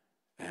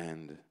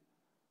and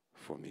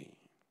for me.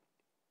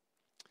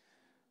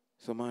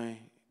 So, my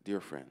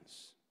dear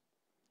friends,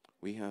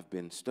 we have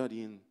been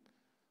studying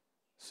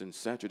since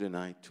Saturday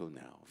night till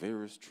now,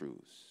 various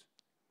truths.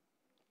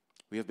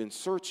 We have been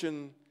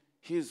searching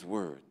His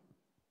Word,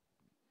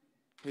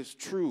 His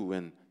true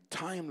and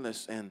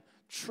timeless and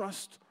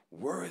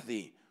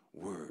trustworthy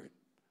Word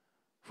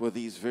for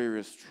these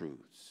various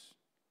truths.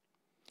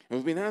 And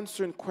we've been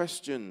answering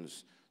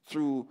questions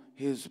through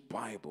His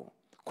Bible,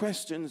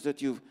 questions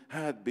that you've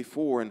had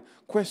before and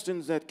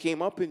questions that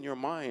came up in your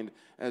mind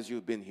as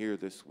you've been here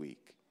this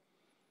week.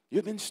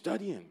 You've been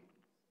studying.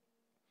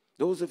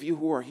 Those of you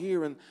who are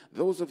here and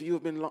those of you who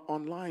have been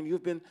online,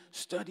 you've been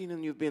studying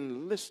and you've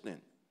been listening.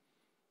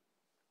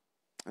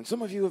 And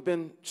some of you have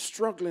been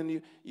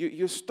struggling.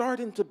 You're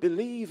starting to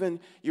believe and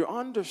you're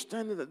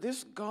understanding that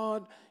this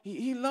God,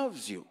 He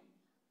loves you.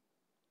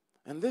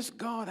 And this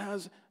God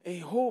has a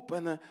hope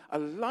and a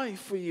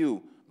life for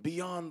you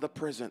beyond the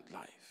present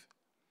life.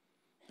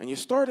 And you're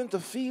starting to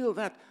feel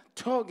that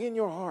tug in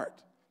your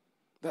heart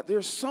that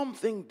there's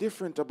something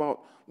different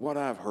about what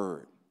I've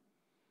heard.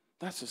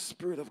 That's the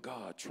Spirit of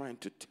God trying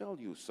to tell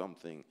you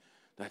something,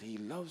 that He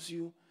loves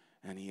you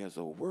and He has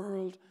a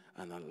world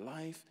and a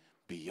life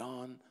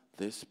beyond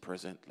this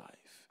present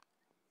life.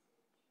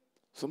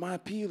 So my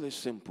appeal is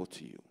simple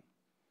to you.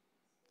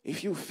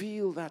 If you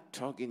feel that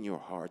tug in your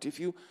heart,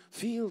 if you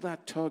feel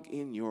that tug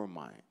in your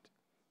mind,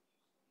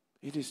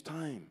 it is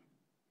time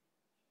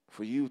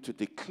for you to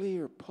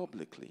declare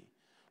publicly,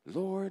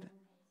 Lord,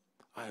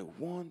 I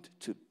want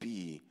to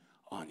be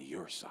on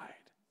your side.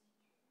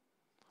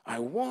 I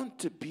want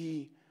to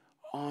be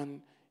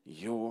on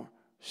your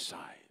side.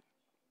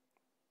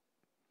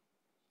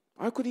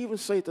 I could even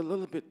say it a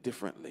little bit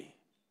differently.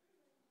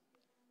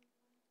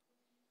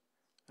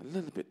 A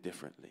little bit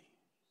differently.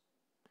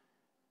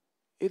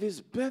 It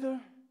is better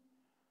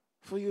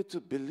for you to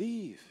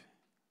believe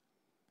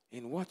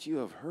in what you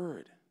have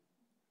heard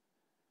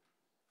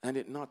and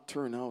it not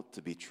turn out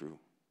to be true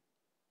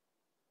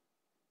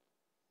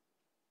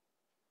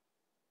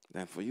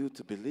than for you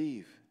to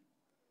believe,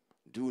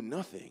 do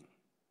nothing,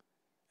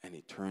 and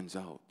it turns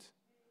out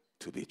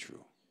to be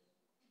true.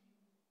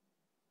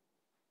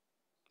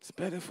 It's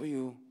better for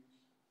you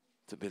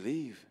to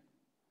believe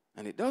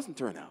and it doesn't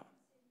turn out,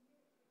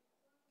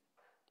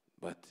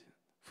 but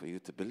for you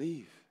to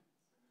believe,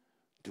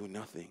 do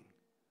nothing,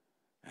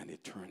 and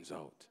it turns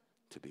out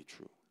to be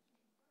true.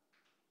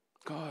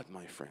 God,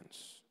 my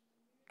friends,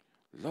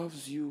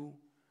 loves you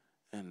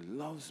and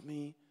loves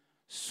me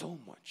so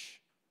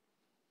much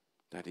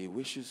that He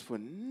wishes for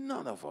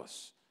none of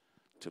us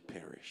to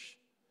perish,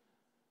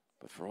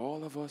 but for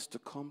all of us to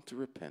come to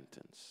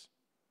repentance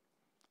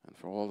and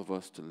for all of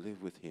us to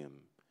live with Him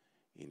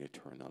in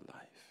eternal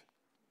life.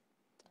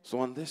 So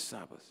on this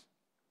Sabbath,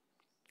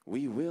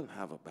 we will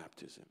have a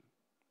baptism.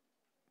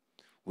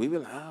 We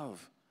will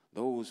have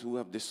those who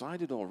have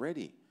decided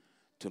already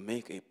to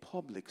make a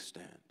public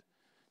stand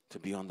to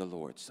be on the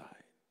Lord's side.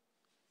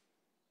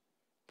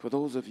 For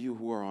those of you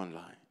who are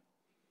online,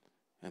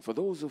 and for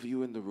those of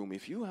you in the room,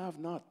 if you have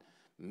not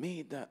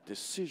made that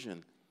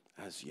decision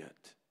as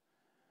yet,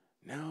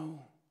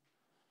 now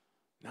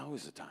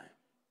is the time.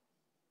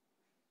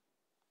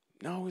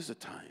 Now is the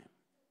time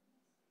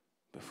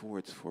before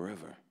it's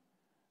forever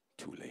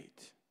too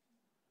late.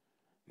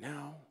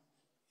 Now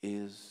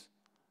is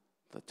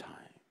the time.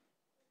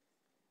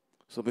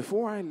 So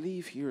before I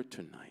leave here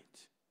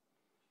tonight,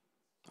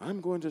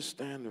 I'm going to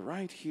stand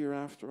right here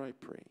after I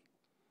pray.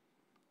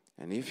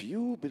 And if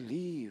you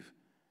believe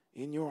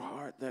in your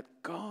heart that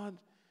God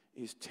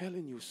is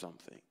telling you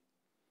something,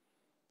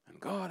 and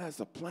God has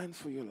a plan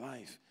for your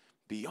life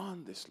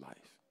beyond this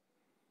life,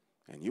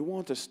 and you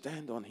want to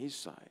stand on His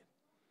side,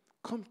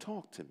 come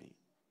talk to me,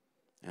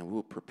 and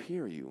we'll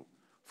prepare you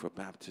for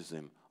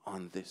baptism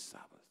on this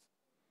Sabbath.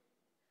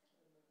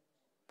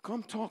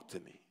 Come talk to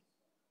me,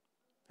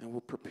 and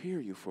we'll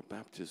prepare you for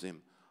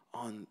baptism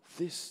on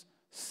this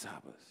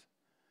Sabbath.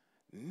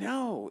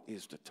 Now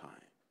is the time.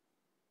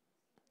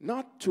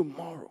 Not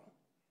tomorrow,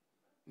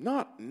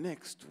 not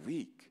next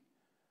week.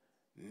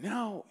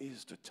 Now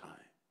is the time.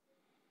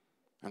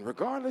 And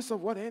regardless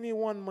of what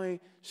anyone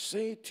may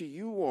say to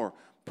you or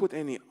put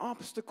any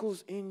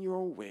obstacles in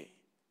your way,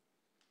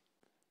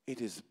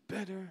 it is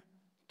better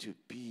to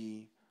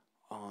be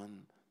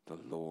on the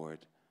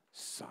Lord's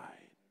side.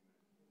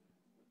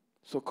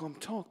 So come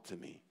talk to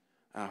me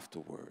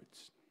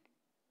afterwards,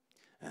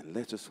 and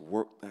let us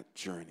work that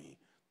journey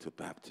to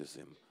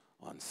baptism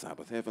on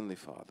Sabbath. Heavenly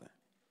Father,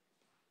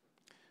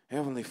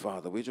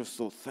 we're just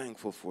so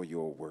thankful for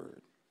your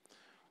word.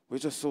 We're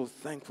just so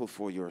thankful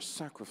for your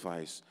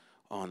sacrifice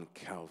on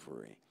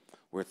Calvary.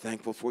 We're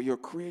thankful for your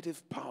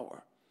creative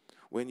power.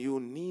 When you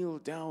kneel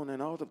down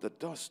and out of the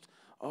dust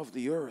of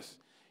the earth,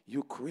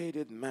 you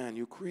created man,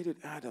 you created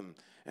Adam,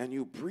 and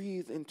you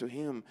breathed into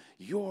him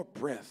your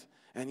breath,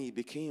 and he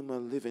became a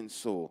living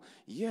soul.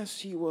 Yes,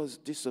 he was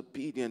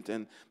disobedient,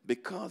 and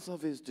because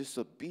of his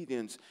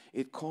disobedience,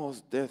 it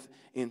caused death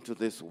into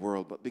this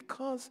world. But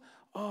because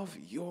of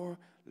your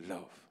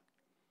love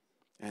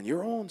and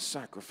your own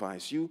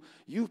sacrifice,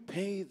 you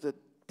paid the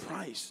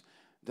price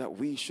that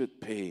we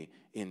should pay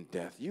in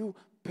death. You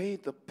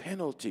paid the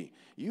penalty.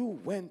 You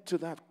went to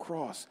that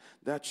cross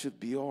that should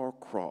be our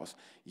cross.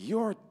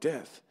 Your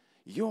death,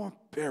 your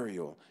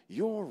burial,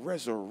 your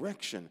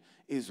resurrection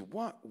is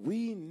what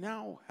we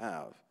now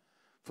have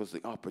for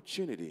the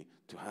opportunity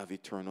to have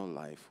eternal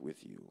life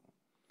with you.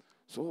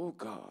 So, oh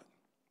God,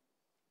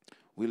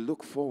 we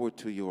look forward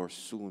to your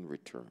soon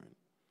return,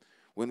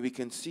 when we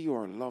can see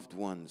our loved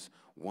ones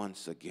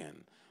once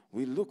again.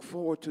 We look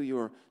forward to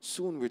your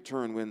soon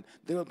return, when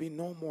there will be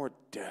no more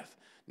death,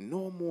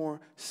 no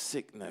more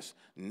sickness,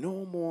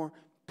 no more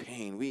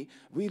pain. We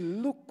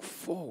look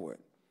forward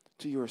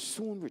to your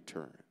soon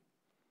return,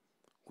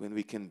 when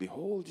we can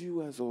behold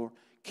you as our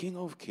King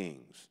of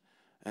Kings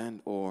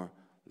and our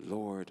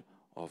Lord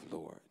of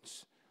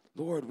Lords.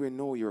 Lord, we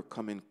know you're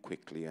coming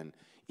quickly, and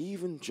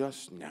even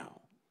just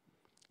now,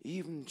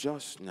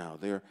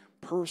 there are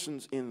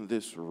persons in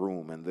this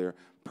room and there are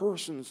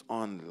persons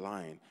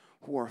online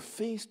who are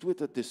faced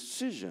with a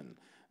decision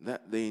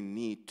that they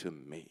need to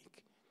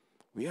make.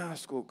 We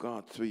ask, oh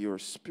God, through your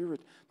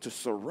Spirit to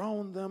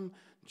surround them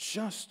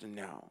just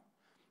now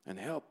and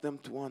help them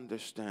to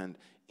understand,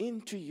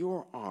 into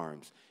your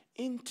arms,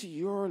 into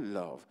your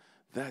love,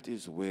 that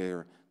is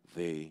where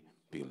they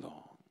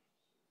belong.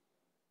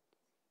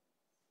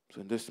 So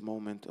in this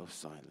moment of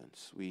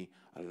silence, we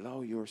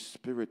allow your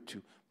Spirit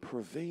to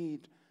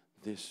pervade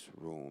this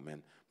room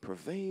and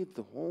pervade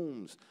the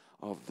homes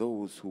of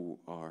those who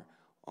are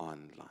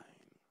online.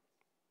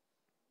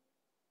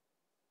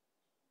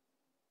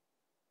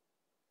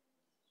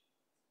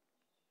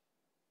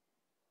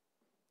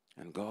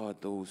 And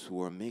God, those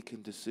who are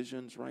making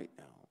decisions right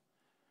now,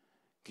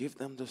 give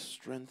them the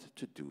strength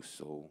to do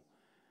so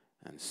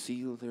and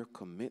seal their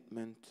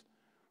commitment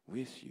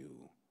with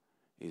you,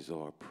 is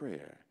our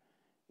prayer.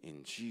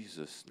 In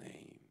Jesus'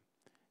 name,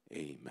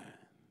 amen.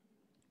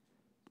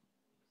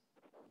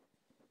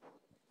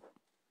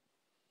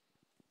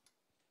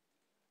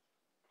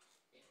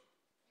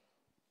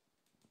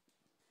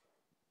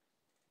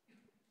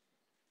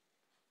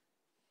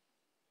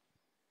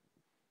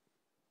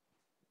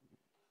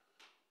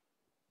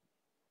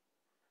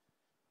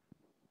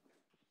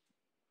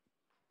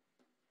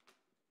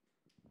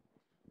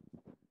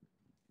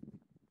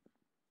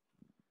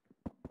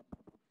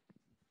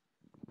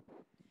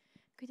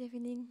 Good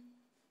evening.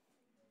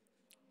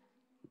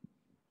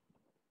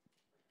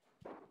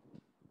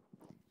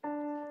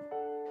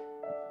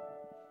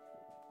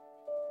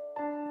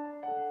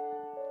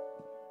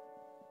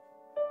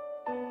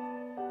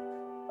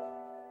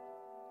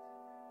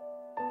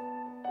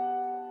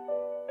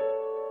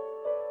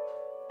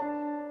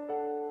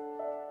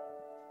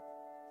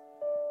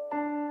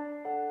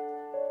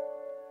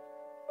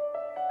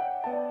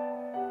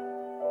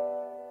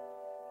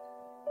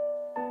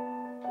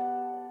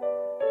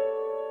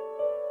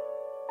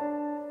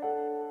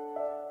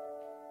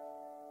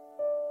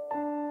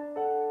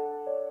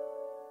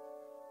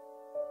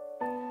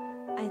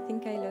 I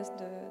think I lost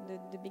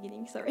the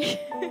beginning, sorry.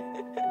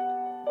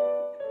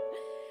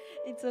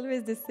 It's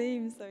always the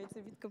same, so it's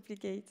a bit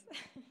complicated.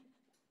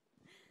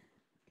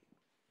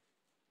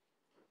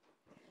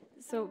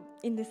 So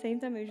in the same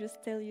time, I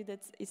just tell you that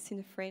it's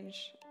in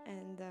French,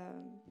 and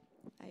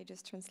I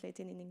just translate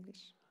it in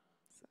English,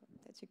 so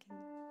that you can...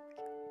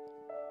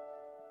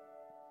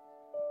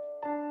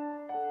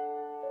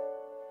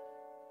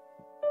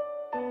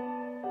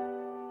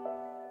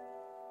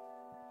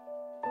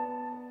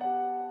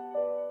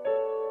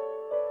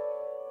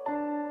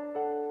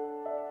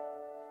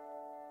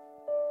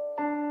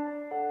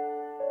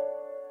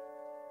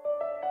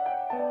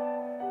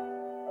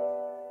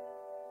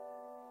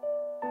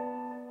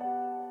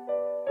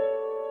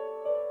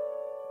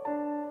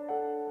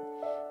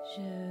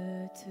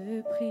 Je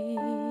te prie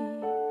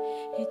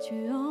et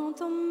tu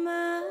entends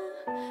ma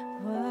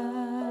voix.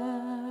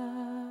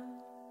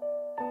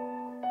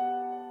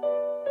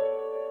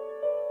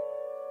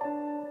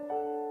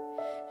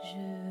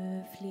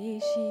 Je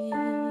fléchis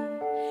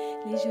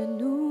les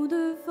genoux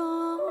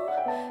devant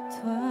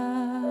toi.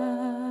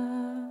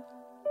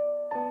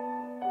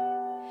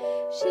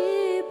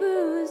 J'ai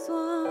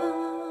besoin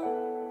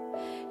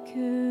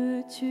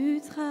que tu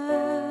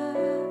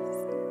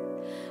traces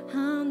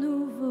un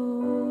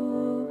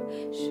nouveau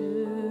chemin.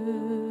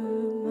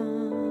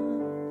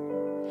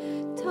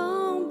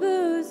 Tant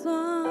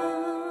besoin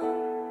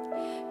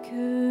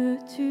que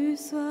tu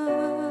sois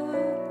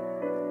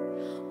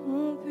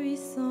mon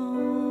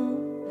puissant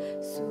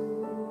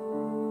soutien.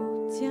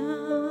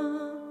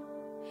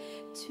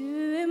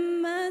 Tu es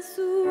ma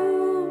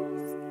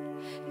source,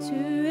 tu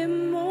es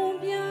mon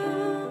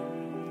bien.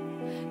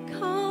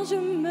 Quand je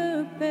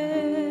me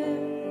perds,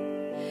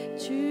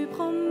 tu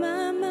prends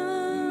ma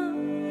main,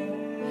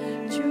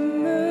 tu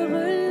me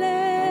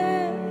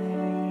relèves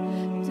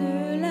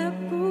de la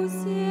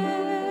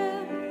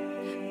poussière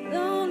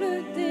dans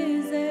le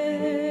désert.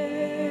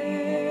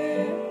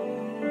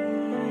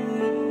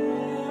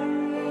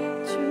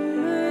 Tu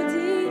me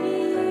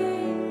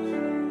diriges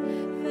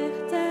vers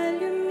ta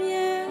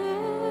lumière,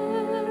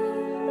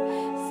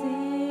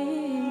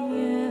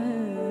 Seigneur.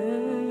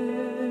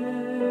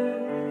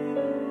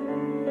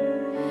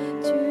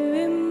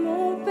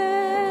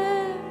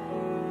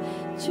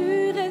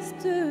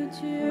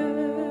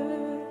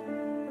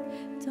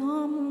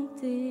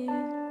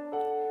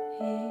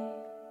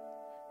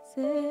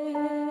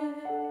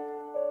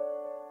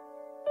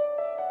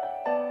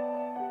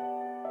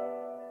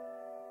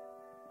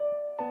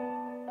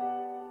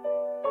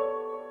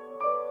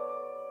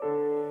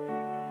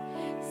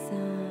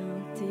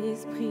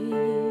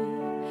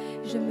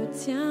 je me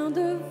tiens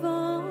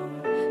devant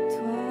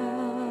toi.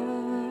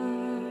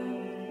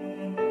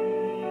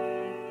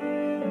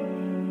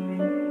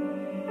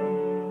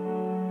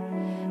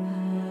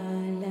 À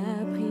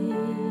l'abri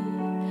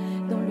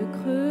dans le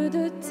creux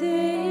de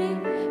tes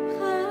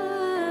bras,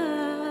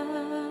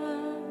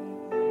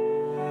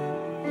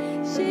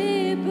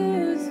 j'ai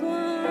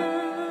besoin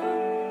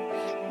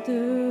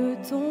de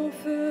ton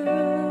feu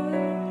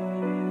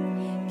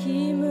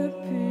qui me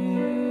purifie.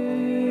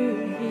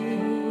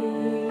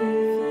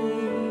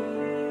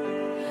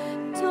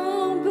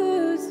 Tant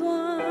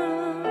besoin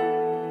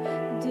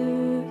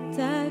de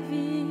ta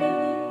vie,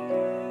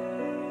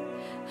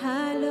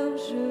 alors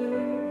je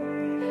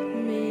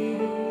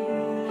m'écris.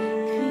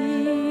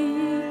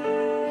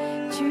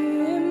 Tu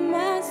es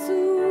ma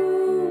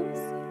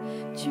source,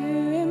 tu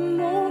es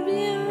mon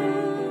bien.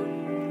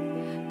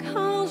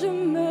 Quand je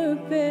me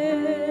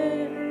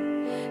perds,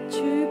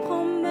 tu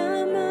prends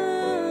ma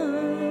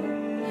main,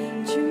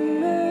 tu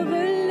me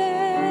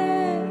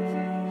relèves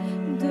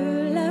de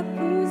la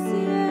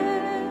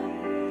poussière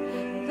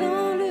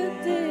dans le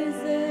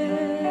désert.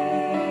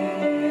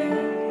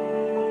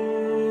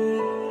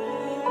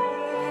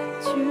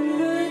 Tu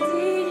me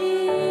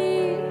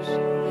diriges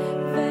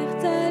vers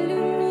ta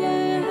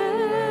lumière,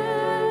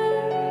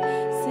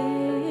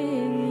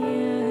 Seigneur.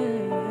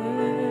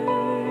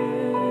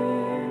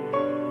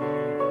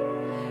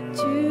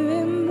 Tu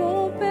es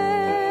mon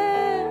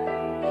Père,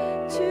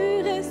 tu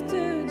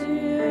restes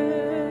Dieu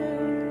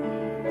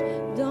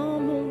dans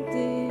mon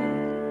désert.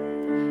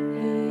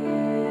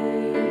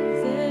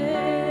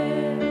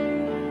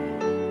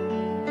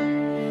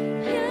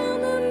 Rien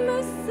ne me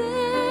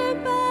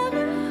séparera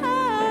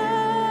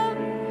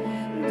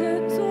de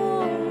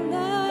ton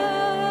amour.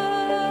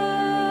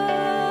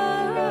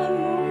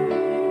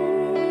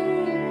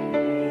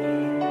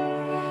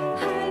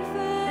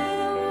 Alpha,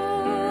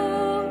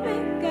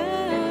 Oméga,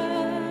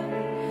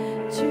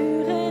 tu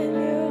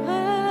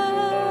régneras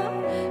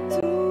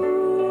toujours.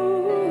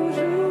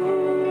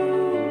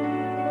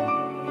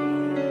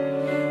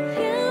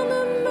 Rien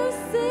ne me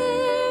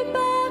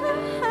séparera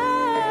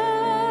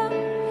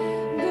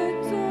de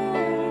ton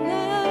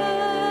amour.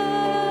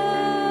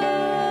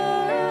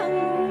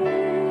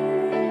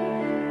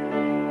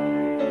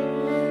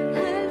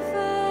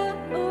 Alpha,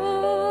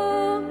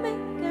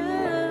 Oméga,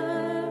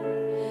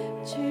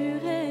 tu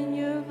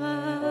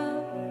régneras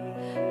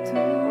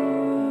toujours.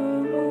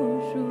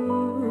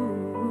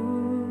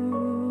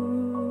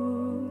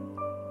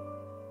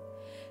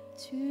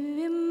 Tu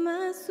es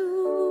ma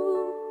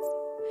source,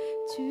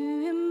 tu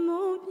es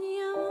mon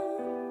bien.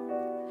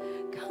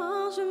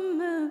 Quand je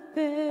me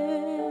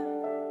perds,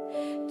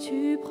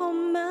 tu prends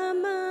ma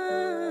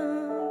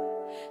main,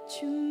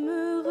 tu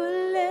me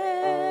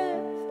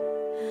relèves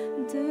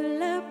de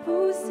la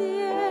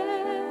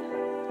poussière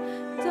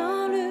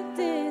dans le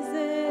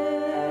désert.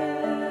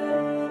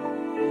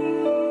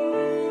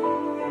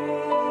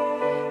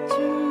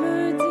 Tu me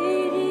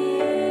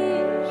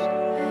diriges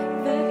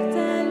vers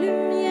ta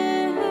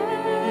lumière,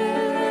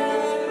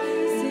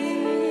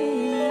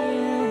 Seigneur.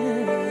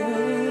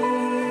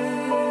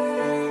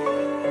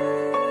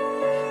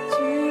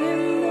 Tu es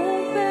mon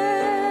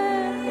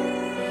Père,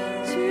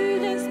 tu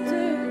restes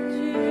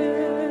Dieu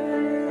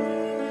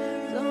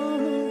dans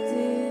mon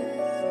désert.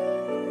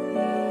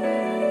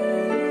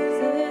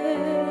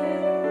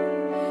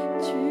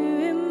 Tu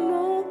es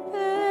mon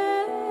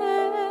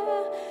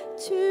Père,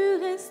 tu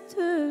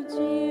restes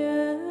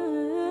Dieu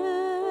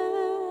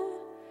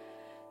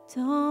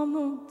dans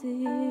mon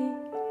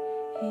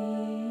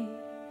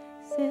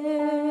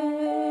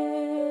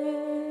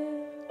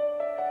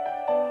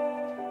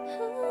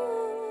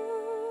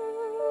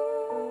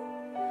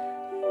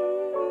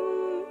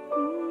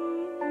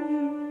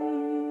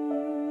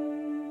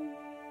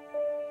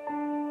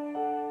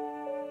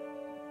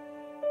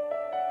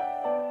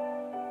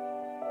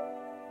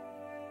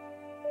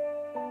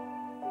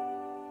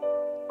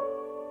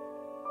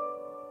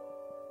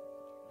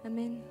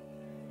Amen.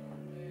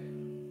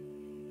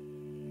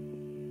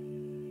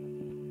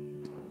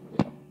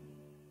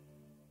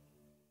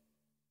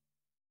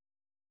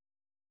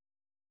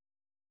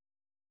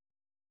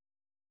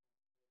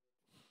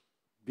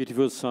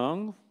 Beautiful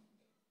song.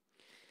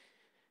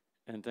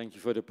 And thank you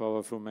for the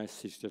powerful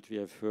message that we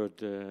have heard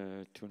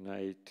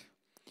tonight.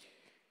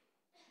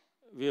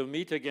 We'll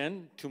meet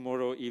again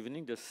tomorrow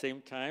evening, the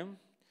same time,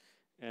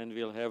 and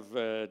we'll have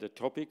the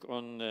topic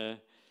on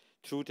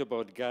truth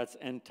about God's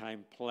end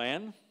time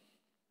plan.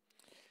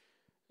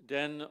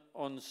 Then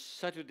on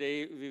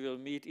Saturday, we will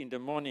meet in the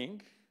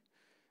morning.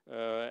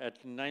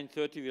 At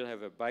 9:30, we'll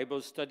have a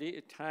Bible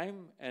study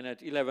time, and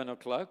at 11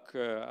 o'clock,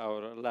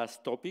 our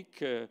last topic,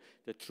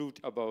 the truth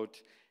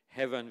about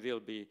heaven,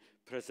 will be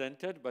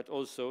presented, but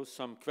also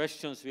some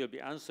questions will be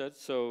answered.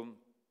 So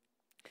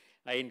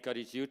I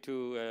encourage you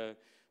to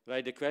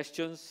write the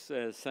questions,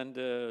 send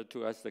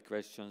to us the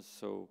questions,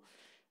 so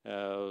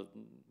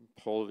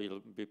Paul will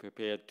be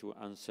prepared to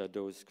answer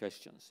those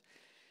questions.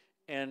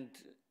 And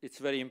it's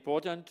very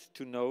important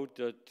to note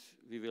that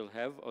we will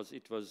have, as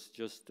it was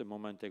just a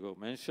moment ago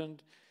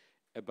mentioned,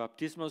 a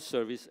baptismal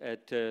service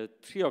at 3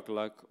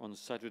 o'clock on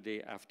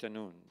Saturday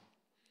afternoon.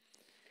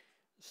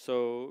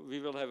 So we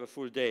will have a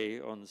full day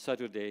on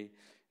Saturday,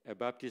 a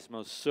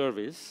baptismal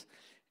service.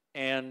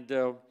 And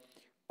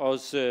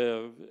as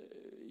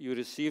you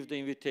receive the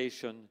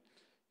invitation,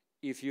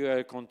 if you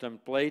are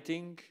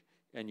contemplating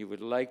and you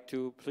would like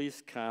to,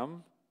 please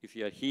come if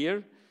you are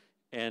here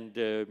and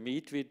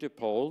meet with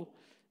Paul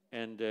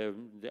and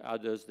the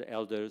others, the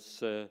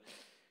elders.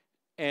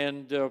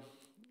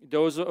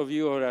 Those of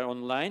you who are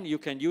online, you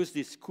can use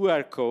this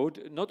QR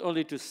code not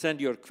only to send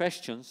your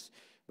questions,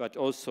 but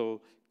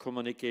also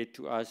communicate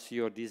to us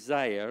your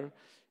desire,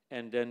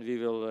 and then we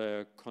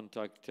will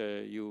contact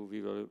you.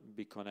 We will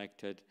be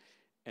connected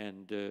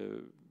and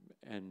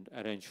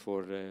arrange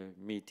for a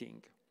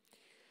meeting.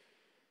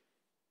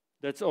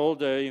 That's all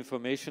the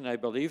information I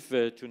believe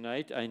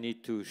tonight I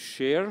need to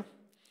share.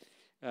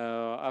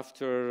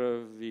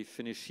 After we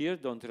finish here,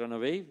 don't run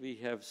away. We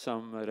have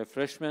some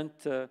refreshment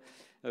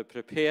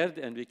prepared,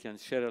 and we can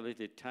share a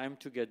little time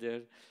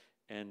together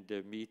and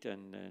meet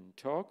and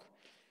talk.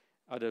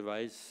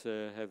 Otherwise,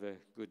 have a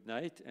good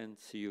night and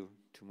see you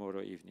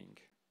tomorrow evening.